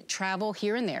 I travel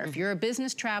here and there. If you're a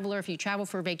business traveler, if you travel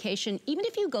for vacation, even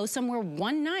if you go somewhere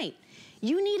one night,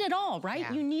 you need it all,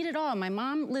 right? You need it all. My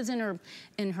mom lives in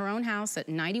her own house at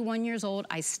 91 years old.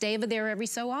 I stay over there every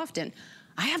so often.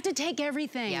 I have to take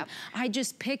everything. I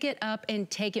just pick it up and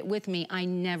take it with me. I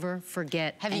never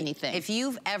forget anything. If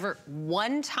you've ever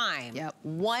one time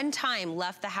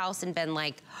left the house and been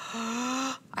like,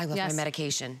 oh, I left my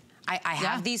medication. I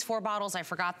have these 4 bottles. I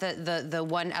forgot the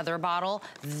one other bottle.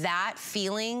 That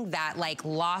feeling, that like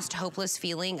lost, hopeless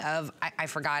feeling of, I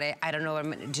forgot it. I don't know what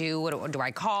I'm gonna do. What do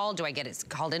I call? Do I get it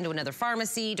called into another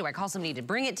pharmacy? Do I call somebody to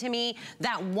bring it to me?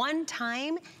 That one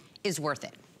time is worth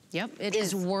it. It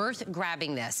is worth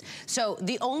grabbing this. So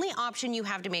the only option you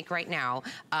have to make right now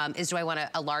is, do I want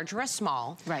a large or a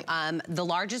small? The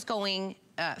large is going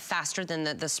faster than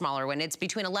the smaller one. It's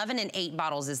between 11 and 8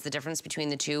 bottles is the difference between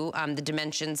the two. The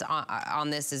dimensions on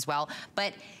this as well.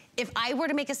 But if I were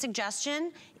to make a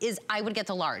suggestion, is I would get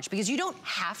the large, because you don't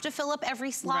have to fill up every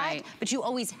slot, but you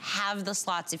always have the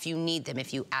slots if you need them.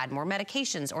 If you add more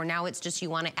medications, or now it's just you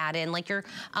want to add in like your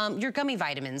gummy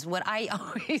vitamins. What I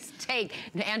always take,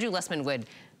 Andrew Lessman would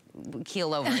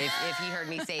keel over if he heard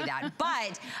me say that.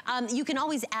 But you can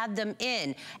always add them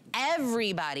in.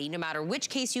 Everybody, no matter which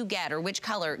case you get or which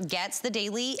color, gets the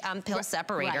daily pill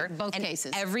separator. Both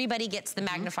cases. Everybody gets the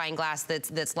magnifying glass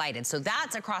that's lighted. So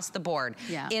that's across the board.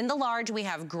 In the large, we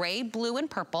have gray, blue, and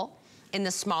purple. In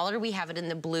the smaller, we have it in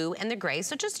the blue and the gray.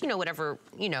 So just, whatever,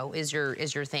 is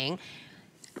your thing.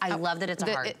 I love that it's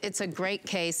a heart. It's a great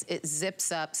case. It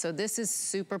zips up. So this is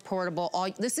super portable.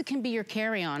 This can be your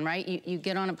carry-on, right? You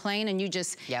get on a plane and you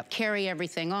just carry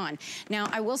everything on. Now,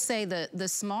 I will say the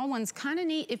small one's kind of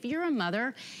neat. If you're a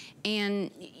mother and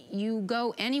you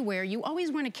go anywhere, you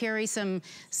always want to carry some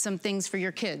things for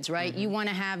your kids, right? You want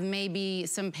to have maybe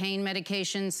some pain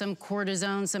medication, some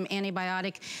cortisone, some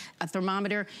antibiotic, a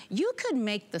thermometer. You could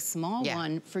make the small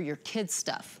one for your kids'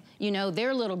 stuff. You know,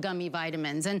 their little gummy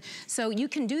vitamins. And so you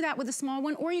can do that with a small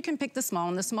one, or you can pick the small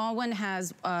one. The small one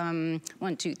has 1,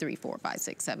 2, 3, 4, 5,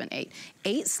 6, 7,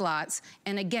 8 slots.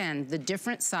 And again, the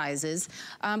different sizes.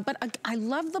 But I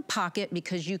love the pocket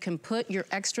because you can put your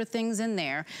extra things in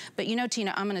there. But you know,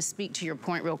 Tina, I'm gonna speak to your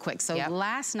point real quick. So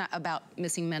last night about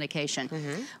missing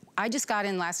medication. I just got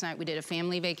in last night. We did a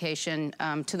family vacation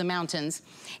to the mountains,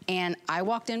 and I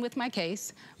walked in with my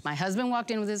case. My husband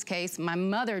walked in with his case. My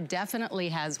mother definitely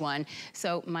has one.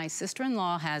 So my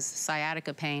sister-in-law has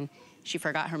sciatica pain. She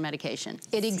forgot her medication.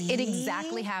 It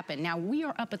exactly happened. Now, we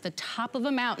are up at the top of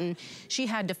a mountain. She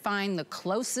had to find the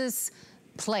closest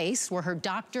place where her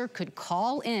doctor could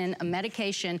call in a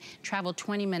medication, travel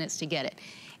 20 minutes to get it.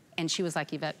 And she was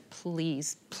like, Yvette,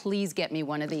 please, please get me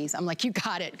one of these. I'm like, you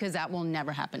got it, because that will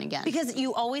never happen again. Because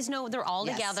you always know they're all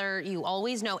together. You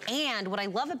always know. And what I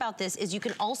love about this is you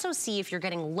can also see if you're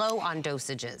getting low on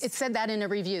dosages. It said that in a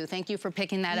review. Thank you for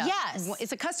picking that up. Yes.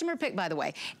 It's a customer pick, by the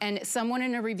way. And someone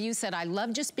in a review said, I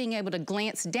love just being able to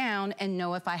glance down and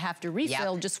know if I have to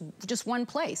refill just one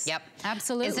place.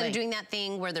 Absolutely. Instead of doing that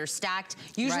thing where they're stacked.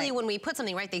 Usually when we put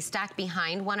something, they stack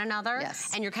behind one another.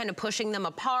 And you're kind of pushing them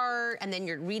apart, and then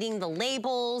you're reading the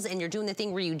labels, and you're doing the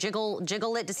thing where you jiggle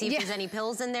it to see if there's any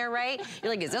pills in there, right?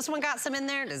 You're like, is this one got some in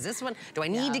there? Does this one, do I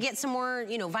need to get some more,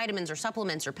 you know, vitamins or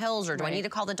supplements or pills, or do I need to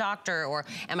call the doctor, or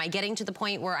am I getting to the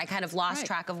point where I kind of lost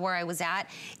track of where I was at?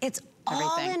 It's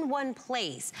all in one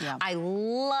place. I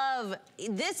love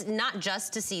this, not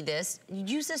just to see this.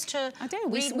 Use this to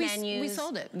read menus. We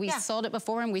sold it. We sold it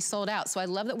before, and we sold out. So I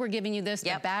love that we're giving you this.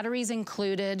 The batteries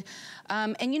included.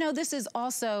 And you know, this is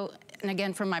also, and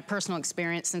again, from my personal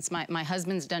experience, since my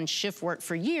husband's done shift work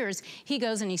for years, he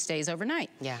goes and he stays overnight.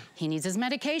 He needs his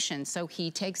medication, so he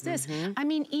takes this. I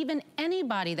mean, even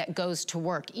anybody that goes to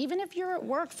work, even if you're at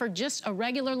work for just a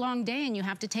regular long day and you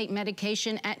have to take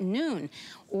medication at noon,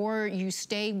 or you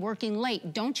stay working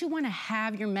late, don't you want to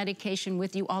have your medication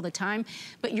with you all the time?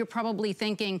 But you're probably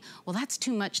thinking, well, that's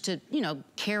too much to, you know,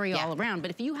 carry all around.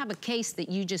 But if you have a case that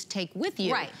you just take with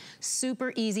you,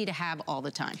 super easy to have all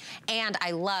the time. And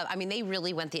I love, I mean, they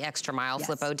really went the extra mile,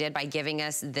 Flippo did, by giving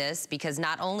us this, because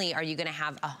not only are you gonna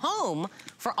have a home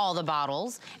for all the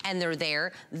bottles, and they're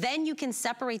there, then you can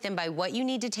separate them by what you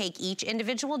need to take each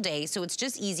individual day, so it's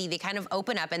just easy. They kind of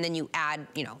open up, and then you add,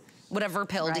 you know, whatever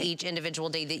pill to each individual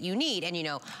day that you need. And you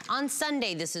know, on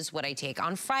Sunday, this is what I take.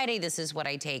 On Friday, this is what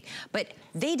I take. But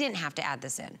they didn't have to add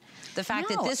this in. The fact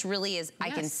that this really is, I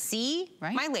can see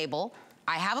my label,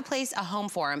 I have a place, a home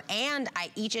for them, and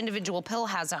each individual pill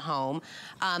has a home.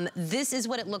 This is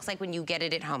what it looks like when you get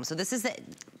it at home. So this is the,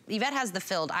 Yvette has the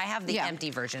filled, I have the empty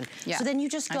version. So then you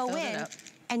just go in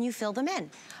and you fill them in.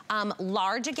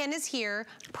 Large, again, is here.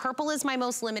 Purple is my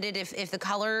most limited if the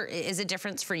color is a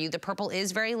difference for you. The purple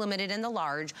is very limited in the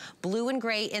large. Blue and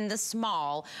gray in the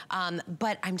small.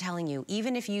 But I'm telling you,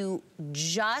 even if you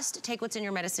just take what's in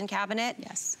your medicine cabinet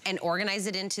and organize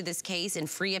it into this case and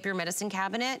free up your medicine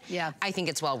cabinet, I think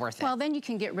it's well worth it. Well, then you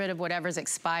can get rid of whatever's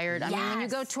expired. I mean, when you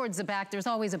go towards the back, there's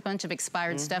always a bunch of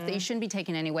expired stuff that you shouldn't be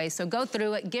taking anyway. So go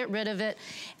through it, get rid of it.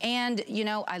 And, you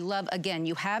know, I love, again,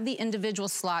 you have the individual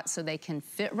slots so they can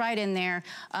fit right in there.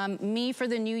 Me, for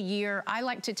the new year, I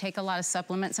like to take a lot of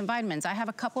supplements and vitamins. I have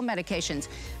a couple medications.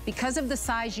 Because of the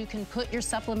size, you can put your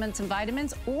supplements and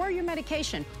vitamins or your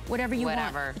medication, whatever you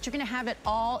want. But you're gonna have it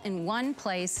all in one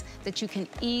place that you can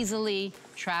easily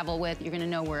travel with. You're gonna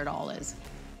know where it all is.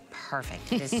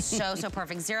 Perfect. It is so, so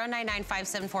perfect.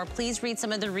 099574. Please read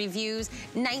some of the reviews.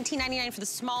 $19.99 for the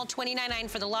small, $29.99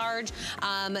 for the large.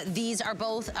 These are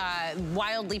both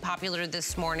wildly popular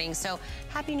this morning. So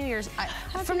Happy New Year's.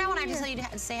 From now on, I have to tell you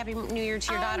to say Happy New Year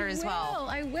to your daughter as well.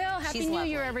 I will. Happy New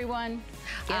Year, everyone.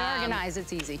 Get organized.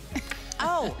 It's easy.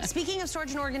 Oh, speaking of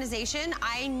storage and organization,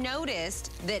 I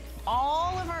noticed that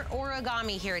all of our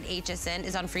origami here at HSN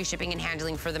is on free shipping and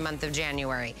handling for the month of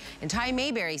January. And Ty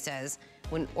Mayberry says,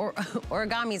 when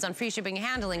origami is on free shipping and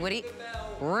handling, Woody,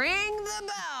 ring the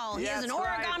bell. He has an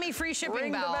origami free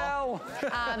shipping bell.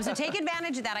 So take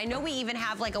advantage of that. I know we even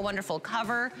have like a wonderful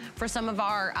cover for some of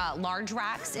our large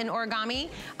racks in origami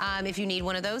if you need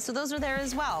one of those. So those are there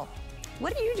as well.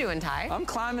 What are you doing, Ty? I'm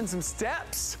climbing some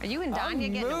steps. Are you and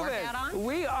Danya getting a workout on?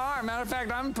 We are. Matter of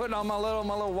fact, I'm putting on my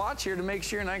little watch here to make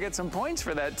sure, and I get some points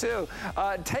for that too.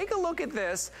 Take a look at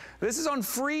this. This is on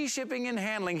free shipping and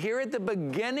handling. Here at the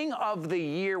beginning of the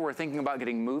year, we're thinking about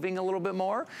getting moving a little bit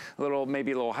more,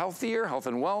 maybe a little healthier, health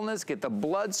and wellness, get the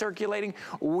blood circulating.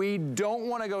 We don't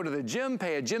want to go to the gym,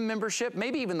 pay a gym membership.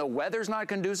 Maybe even the weather's not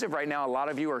conducive. Right now, a lot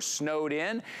of you are snowed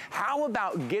in. How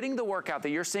about getting the workout that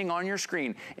you're seeing on your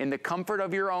screen in the comfort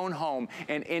of your own home,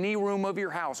 in any room of your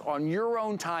house, on your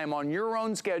own time, on your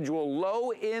own schedule,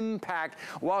 low impact,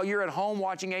 while you're at home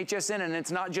watching HSN, and it's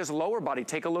not just lower body.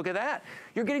 Take a look at that.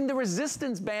 You're getting the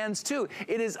resistance bands too.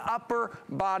 It is upper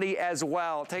body as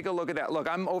well. Take a look at that. Look,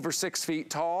 I'm over 6 feet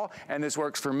tall, and this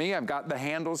works for me. I've got the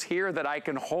handles here that I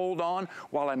can hold on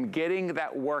while I'm getting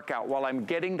that workout, while I'm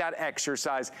getting that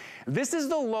exercise. This is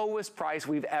the lowest price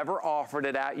we've ever offered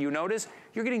it at. You notice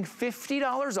you're getting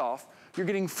 $50 off. You're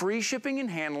getting free shipping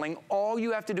and handling. All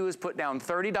you have to do is put down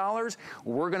 $30.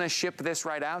 We're gonna ship this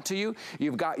right out to you.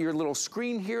 You've got your little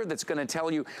screen here that's gonna tell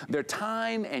you the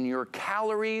time and your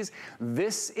calories.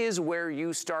 This is where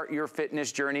you start your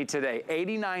fitness journey today.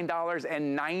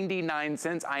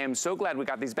 $89.99. I am so glad we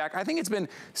got these back. I think it's been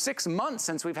 6 months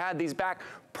since we've had these back.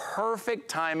 Perfect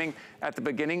timing at the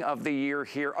beginning of the year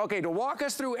here. Okay, to walk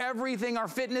us through everything, our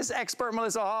fitness expert,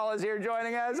 Melissa Hall, is here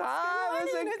joining us. Hi,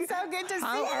 good morning. It's so good to see you.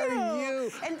 How are you?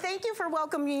 And thank you for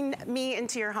welcoming me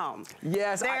into your home.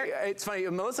 Yes, it's funny.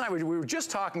 Melissa and I, we were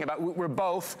just talking about, we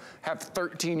both have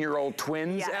 13-year-old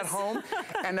twins at home,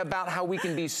 and about how we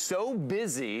can be so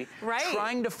busy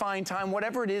trying to find time,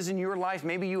 whatever it is in your life.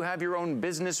 Maybe you have your own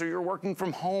business, or you're working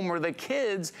from home, or the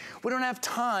kids. We don't have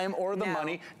time or the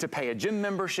money to pay a gym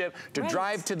membership, to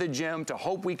drive to the gym, to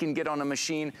hope we can get on a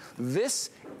machine.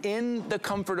 This in the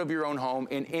comfort of your own home,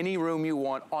 in any room you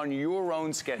want, on your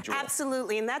own schedule.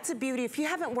 Absolutely, and that's a beauty. If you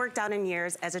haven't worked out in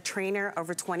years as a trainer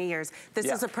over 20 years, this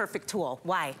is a perfect tool.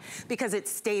 Why? Because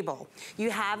it's stable. You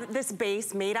have this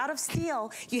base made out of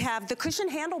steel, you have the cushion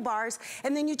handlebars,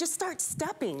 and then you just start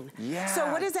stepping.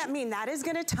 So what does that mean? That is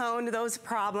gonna tone those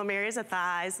problem areas, the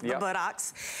thighs, the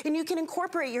buttocks, and you can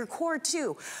incorporate your core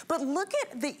too. But look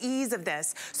at the ease of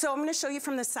this. So I'm gonna show you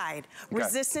from the side.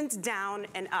 Resistance down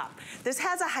and up. This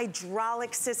has a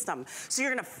hydraulic system. So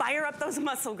you're gonna fire up those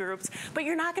muscle groups, but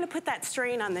you're not gonna put that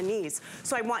strain on the knees.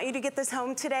 So I want you to get this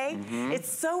home today. It's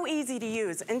so easy to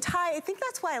use. And Ty, I think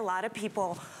that's why a lot of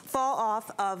people fall off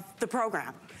of the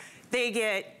program. They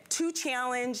get too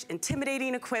challenged,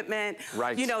 intimidating equipment,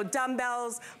 you know,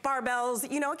 dumbbells, barbells,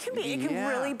 you know, it can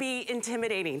really be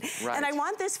intimidating. And I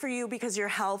want this for you because your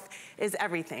health is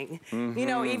everything. You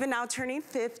know, even now turning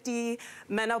 50,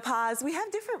 menopause, we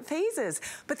have different phases,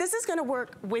 but this is gonna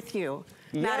work with you.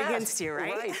 Not against you,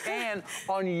 right? And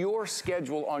on your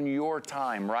schedule, on your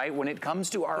time, right? When it comes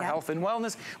to our health and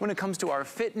wellness, when it comes to our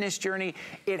fitness journey,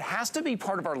 it has to be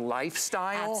part of our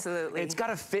lifestyle. Absolutely. It's got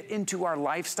to fit into our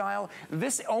lifestyle.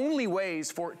 This only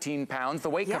weighs 14 pounds. The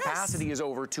weight capacity is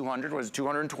over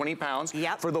 220 pounds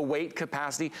for the weight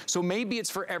capacity. So maybe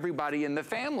it's for everybody in the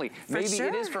family. Maybe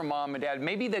it is for mom and dad.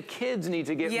 Maybe the kids need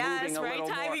to get moving a little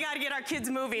more. We got to get our kids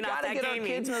moving off that gaming. Gotta get our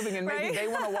kids moving, and maybe they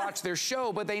want to watch their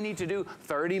show, but they need to do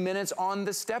 30 minutes on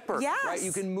the stepper, right?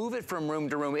 You can move it from room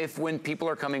to room. If when people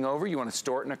are coming over, you want to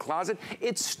store it in a closet,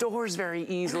 it stores very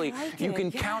easily. You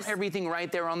can count everything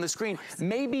right there on the screen.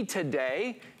 Maybe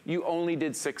today, you only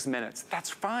did 6 minutes.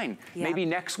 That's fine. Maybe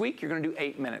next week, you're gonna do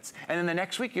 8 minutes. And then the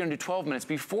next week, you're gonna do 12 minutes.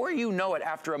 Before you know it,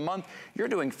 after a month, you're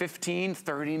doing 15,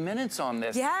 30 minutes on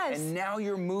this. And now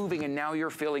you're moving, and now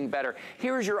you're feeling better.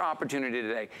 Here's your opportunity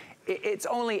today. It's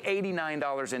only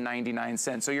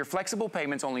 $89.99. So your flexible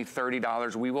payment's only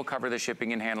 $30. We will cover the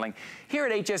shipping and handling. Here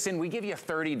at HSN, we give you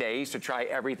 30 days to try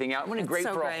everything out. It's great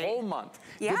for a whole month.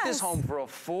 Get this home for a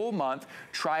full month.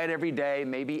 Try it every day,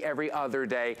 maybe every other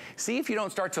day. See if you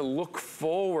don't start to look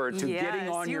forward to getting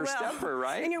on your stepper,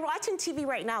 right? And you're watching TV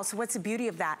right now, so what's the beauty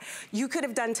of that? You could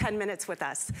have done 10 minutes with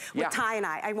us, with Ty and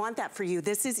I. I want that for you.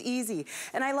 This is easy.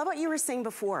 And I love what you were saying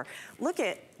before. Look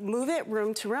at, move it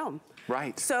room to room.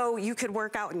 So you could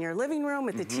work out in your living room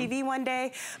with the TV one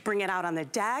day, bring it out on the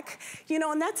deck, you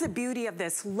know, and that's the beauty of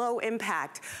this, low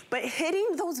impact. But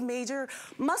hitting those major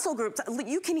muscle groups,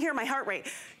 you can hear my heart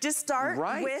rate. Just start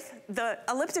with the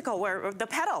elliptical, or the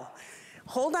pedal.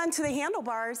 Hold on to the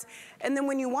handlebars, and then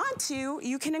when you want to,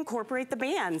 you can incorporate the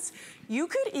bands. You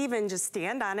could even just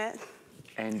stand on it.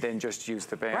 And then just use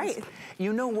the bands.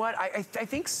 You know what? I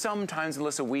think sometimes,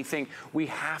 Melissa, we think we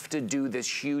have to do this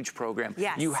huge program.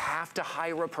 You have to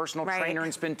hire a personal trainer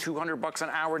and spend $200 an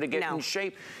hour to get in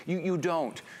shape. You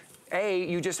don't.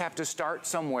 you just have to start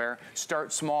somewhere,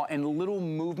 start small, and little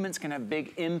movements can have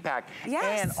big impact.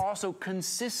 Yes. And also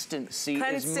consistency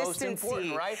is most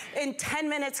important, right? And 10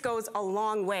 minutes goes a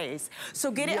long ways.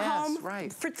 So get it home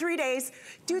for 3 days,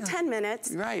 do 10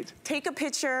 minutes. Right. Take a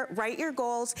picture, write your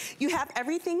goals. You have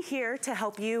everything here to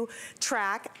help you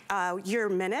track your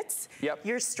minutes,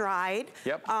 your stride,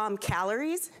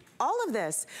 calories, all of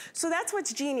this. So that's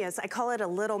what's genius. I call it a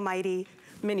little mighty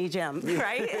mini gym,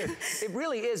 right? It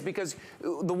really is, because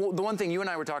the one thing you and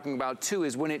I were talking about too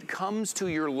is when it comes to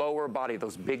your lower body,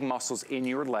 those big muscles in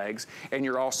your legs, and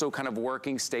you're also kind of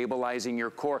working, stabilizing your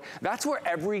core, that's where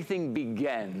everything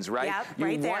begins, right?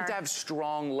 Yep, you want to have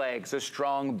strong legs, a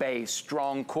strong base,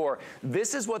 strong core.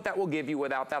 This is what that will give you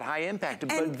without that high impact.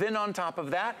 But then on top of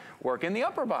that, work in the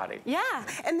upper body. Yeah,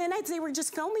 and then as they were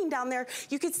just filming down there,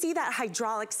 you could see that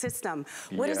hydraulic system.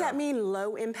 What does that mean?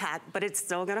 Low impact, but it's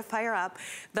still gonna fire up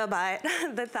the butt,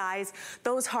 the thighs,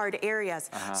 those hard areas.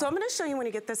 So I'm gonna show you when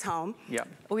you get this home. Yep.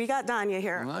 We got Danya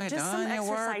here. Look, just some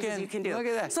exercises you can do. Look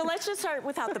at that. So let's just start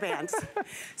without the bands.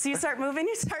 So you start moving,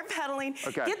 you start pedaling.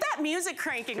 Okay. Get that music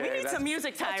cranking. We need some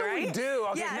music time, that's right? That's what we do.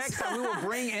 Okay, yes. Next time we will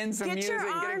bring in some music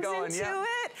and get it going. Get your arms into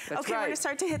it. That's okay, we're gonna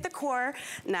start to hit the core.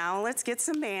 Now let's get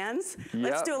some bands.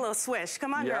 Let's do a little swish.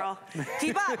 Come on, girl.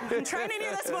 Keep up. I'm training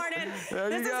you this morning.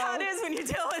 This is how it is when you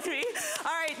deal with me.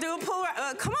 All right, do a pull.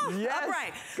 Come on, upright.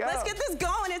 Let's get this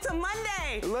going. It's a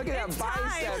Monday. Look at that,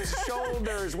 biceps,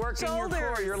 shoulders, working your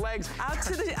core, your legs. Out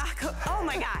to the, oh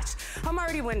my gosh. I'm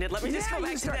already winded. Let me just go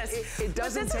back to this. It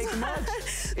doesn't take much.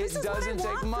 It doesn't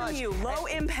take much. Low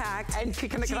impact, and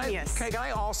can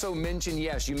I also mention,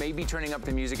 yes, you may be turning up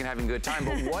the music and having a good time,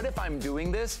 but what if I'm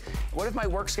doing this? What if my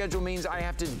work schedule means I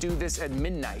have to do this at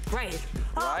midnight? Right.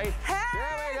 Right? Hey,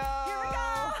 there we go.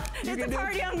 Here we go. It's a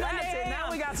party on Monday.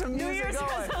 Now we got some music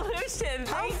going. Resolution.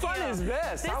 How fun is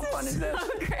this? How fun is this? So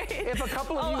great. If a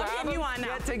couple of you haven't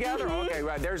get together, okay,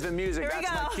 right, there's the music. That's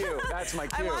my cue. That's my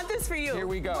cue. I want this for you. Here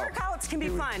we go. Workouts can be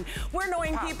fun. We're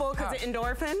knowing people because of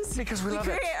endorphins. Because we love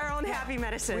it. We create our own happy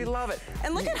medicine. We love it.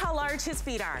 And look at how large his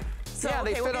feet are. So, yeah,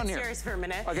 they fit we'll on get here. serious for a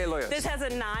minute. Okay, look at this. This has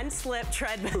a non-slip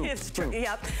treadmill.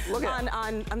 Yep. Look at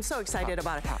I'm so excited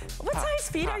about it. What size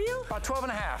feet are you? About 12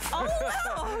 and a half. Oh,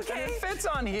 wow, okay. And it fits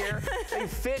on here. They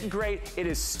fit great. It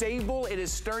is stable. It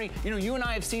is sturdy. You know, you and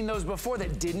I have seen those before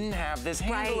that didn't have this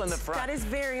handle in the front. That is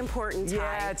very important, Ty.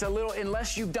 Yeah, it's a little,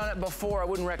 unless you've done it before, I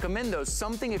wouldn't recommend those.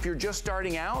 Something, if you're just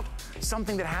starting out,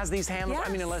 something that has these handles, I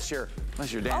mean, unless you're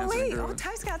dancing. Oh, wait. Oh,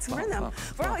 Ty's got some rhythm.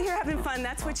 We're out here having fun.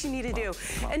 That's what you need to do.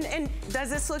 And does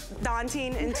this look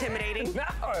daunting, intimidating? No.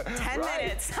 10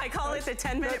 minutes. I call it the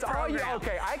 10-minute program.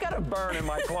 Okay, I got a burn in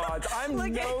my quads. I'm no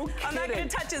kidding. I'm not going to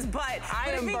touch his butt.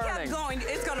 I am burning. If he kept going,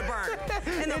 it's going to burn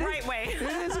in the right way. It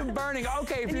is burning.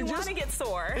 Okay, if you want to get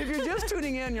sore. If you're just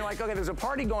tuning in, you're like, okay, there's a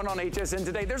party going on HSN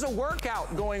Today. There's a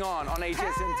workout going on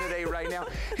HSN Today right now.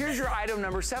 Here's your item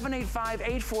number,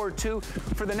 785-842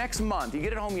 for the next month. You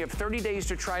get it home, you have 30 days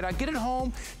to try it out. Get it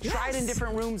home, try it in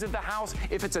different rooms of the house.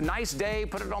 If it's a nice day,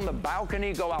 put it on the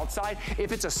balcony, go outside.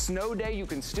 If it's a snow day, you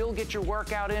can still get your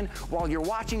workout in while you're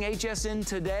watching HSN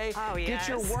Today. Oh, yes. Get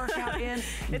your workout in.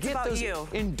 It's get about those you.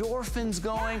 Endorphins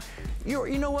going.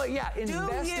 You know what? Yeah,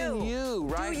 invest in you,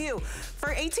 right? Do you. For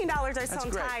 $18, I saw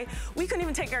Ty, we couldn't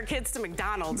even take our kids to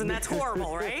McDonald's, and that's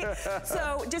horrible, right?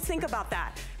 So just think about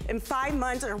that. In 5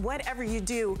 months or whatever you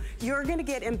do, you're gonna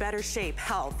get in better shape,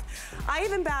 health. I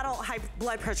even battle high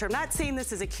blood pressure. I'm not saying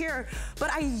this is a cure,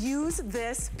 but I use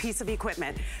this piece of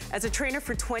equipment. As a trainer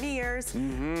for 20 years,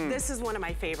 this is one of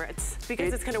my favorites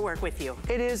because it's gonna work with you.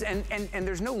 It is, and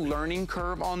there's no learning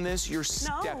curve on this. You're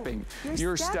stepping.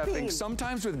 You're stepping.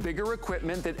 Sometimes with bigger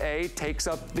equipment that takes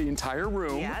up the entire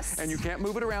room and you can't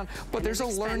move it around, but there's a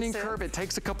learning curve. It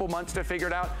takes a couple months to figure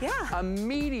it out. Yeah.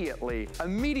 Immediately,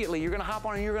 you're gonna hop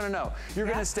on and you're gonna know. You're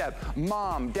gonna step.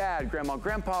 Mom, dad, grandma,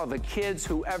 grandpa, the kids,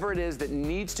 whoever it is that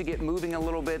needs to get moving a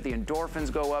little bit, the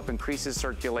endorphins go up, increases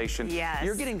circulation. Yes.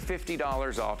 You're getting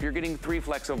 $50 off. You're getting 3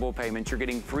 flexible payments. You're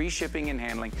getting free shipping and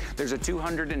handling. There's a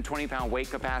 220-pound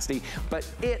weight capacity, but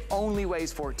it only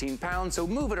weighs 14 pounds, so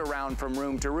move it around from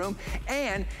room to room.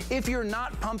 And if you're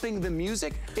not pumping the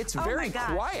music, it's very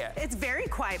quiet. It's very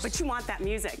quiet, but you want that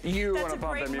music. You want to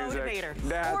pump the music. That's a great motivator.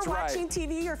 That's or watching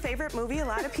TV, your favorite movie. A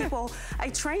lot of people I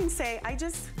train say, I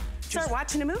just start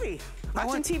watching a movie.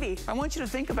 watching TV. I want you to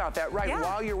think about that, right? Yeah.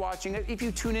 While you're watching it, if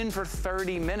you tune in for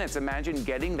 30 minutes, imagine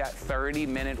getting that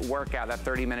 30-minute workout, that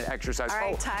 30-minute exercise. All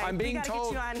right, Ty, I'm being we gotta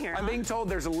told, get you on here, I'm being told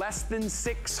there's less than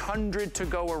 600 to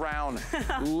go around.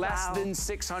 Less than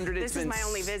 600. This is my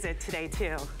only visit today,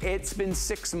 too. It's been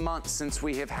 6 months since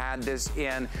we have had this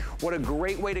in. What a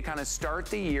great way to kind of start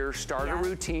the year, start a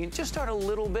routine, just start a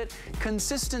little bit.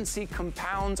 Consistency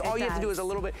compounds. All you have to do is a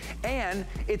little bit. And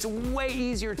it's way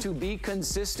easier to be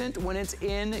consistent when it's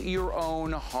in your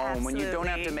own home, when you don't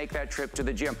have to make that trip to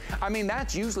the gym. I mean,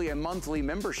 that's usually a monthly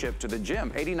membership to the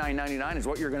gym. $89.99 is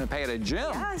what you're going to pay at a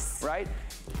gym, right?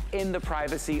 In the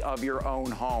privacy of your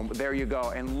own home. There you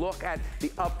go. And look at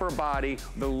the upper body,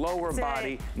 the lower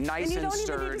body, nice and sturdy. And you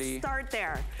don't even need to start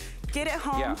there. Get it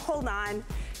home, hold on.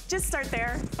 Just start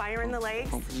there, firing the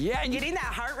legs. Yeah, and getting that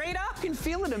heart rate up. You can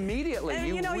feel it immediately. And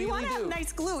you know, really you want to have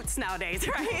nice glutes nowadays,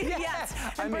 right? Yes.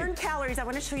 And burn calories. I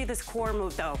want to show you this core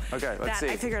move, though. Okay, let's see.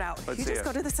 That I figured out. You just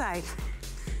go to the side.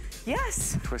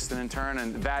 Yes. Twisting and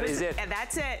turning, that is it. And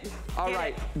that's it. All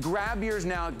right, grab yours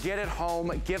now, get it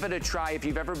home, give it a try. If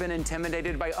you've ever been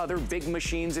intimidated by other big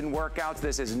machines and workouts,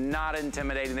 this is not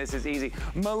intimidating, this is easy.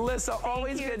 Melissa,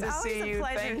 always good to see you.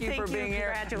 Thank you for being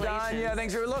here. Congratulations. Don,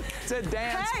 thanks for, look, it's a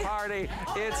dance party.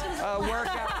 It's a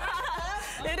workout.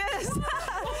 It is.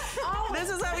 This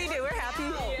is what we do, we're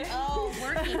happy. Oh,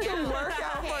 working out.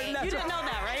 Workout. You didn't know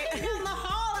that, right? I'm in the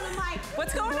hall and I'm like,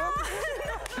 what's going on?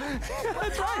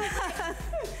 That's right.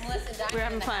 Melissa, we're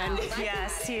having fun.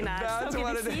 Yes, Tina. That's so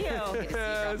what good to see you. Good to see you,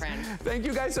 girlfriend. Thank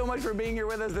you guys so much for being here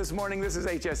with us this morning. This is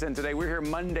HSN Today. We're here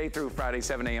Monday through Friday,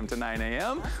 7 a.m. to 9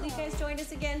 a.m. You guys join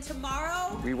us again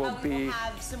tomorrow. We will we'll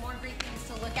have some more great things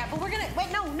to look at. But we're going to,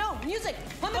 wait, no, music.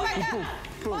 Pump it back up.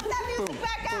 Pump that music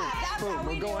back up. That's how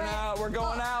we do it. We're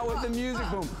going out with the music.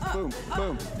 Boom, boom,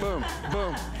 boom, boom,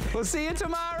 boom. We'll see you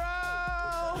tomorrow.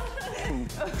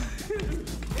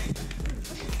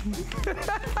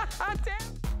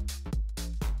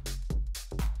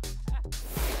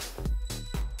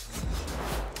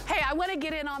 Hey, I want to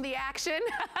get in on the action.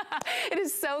 It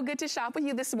is so good to shop with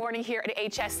you this morning here at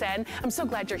HSN. I'm so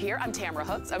glad you're here. I'm Tamara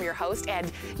Hooks. I'm your host,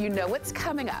 and you know what's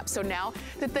coming up. So now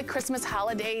that the Christmas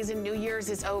holidays and New Year's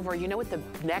is over, you know what the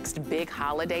next big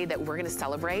holiday that we're going to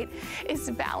celebrate is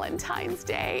Valentine's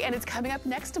Day, and it's coming up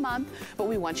next month, but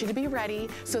we want you to be ready.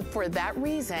 So for that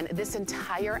reason, this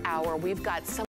entire hour, we've got some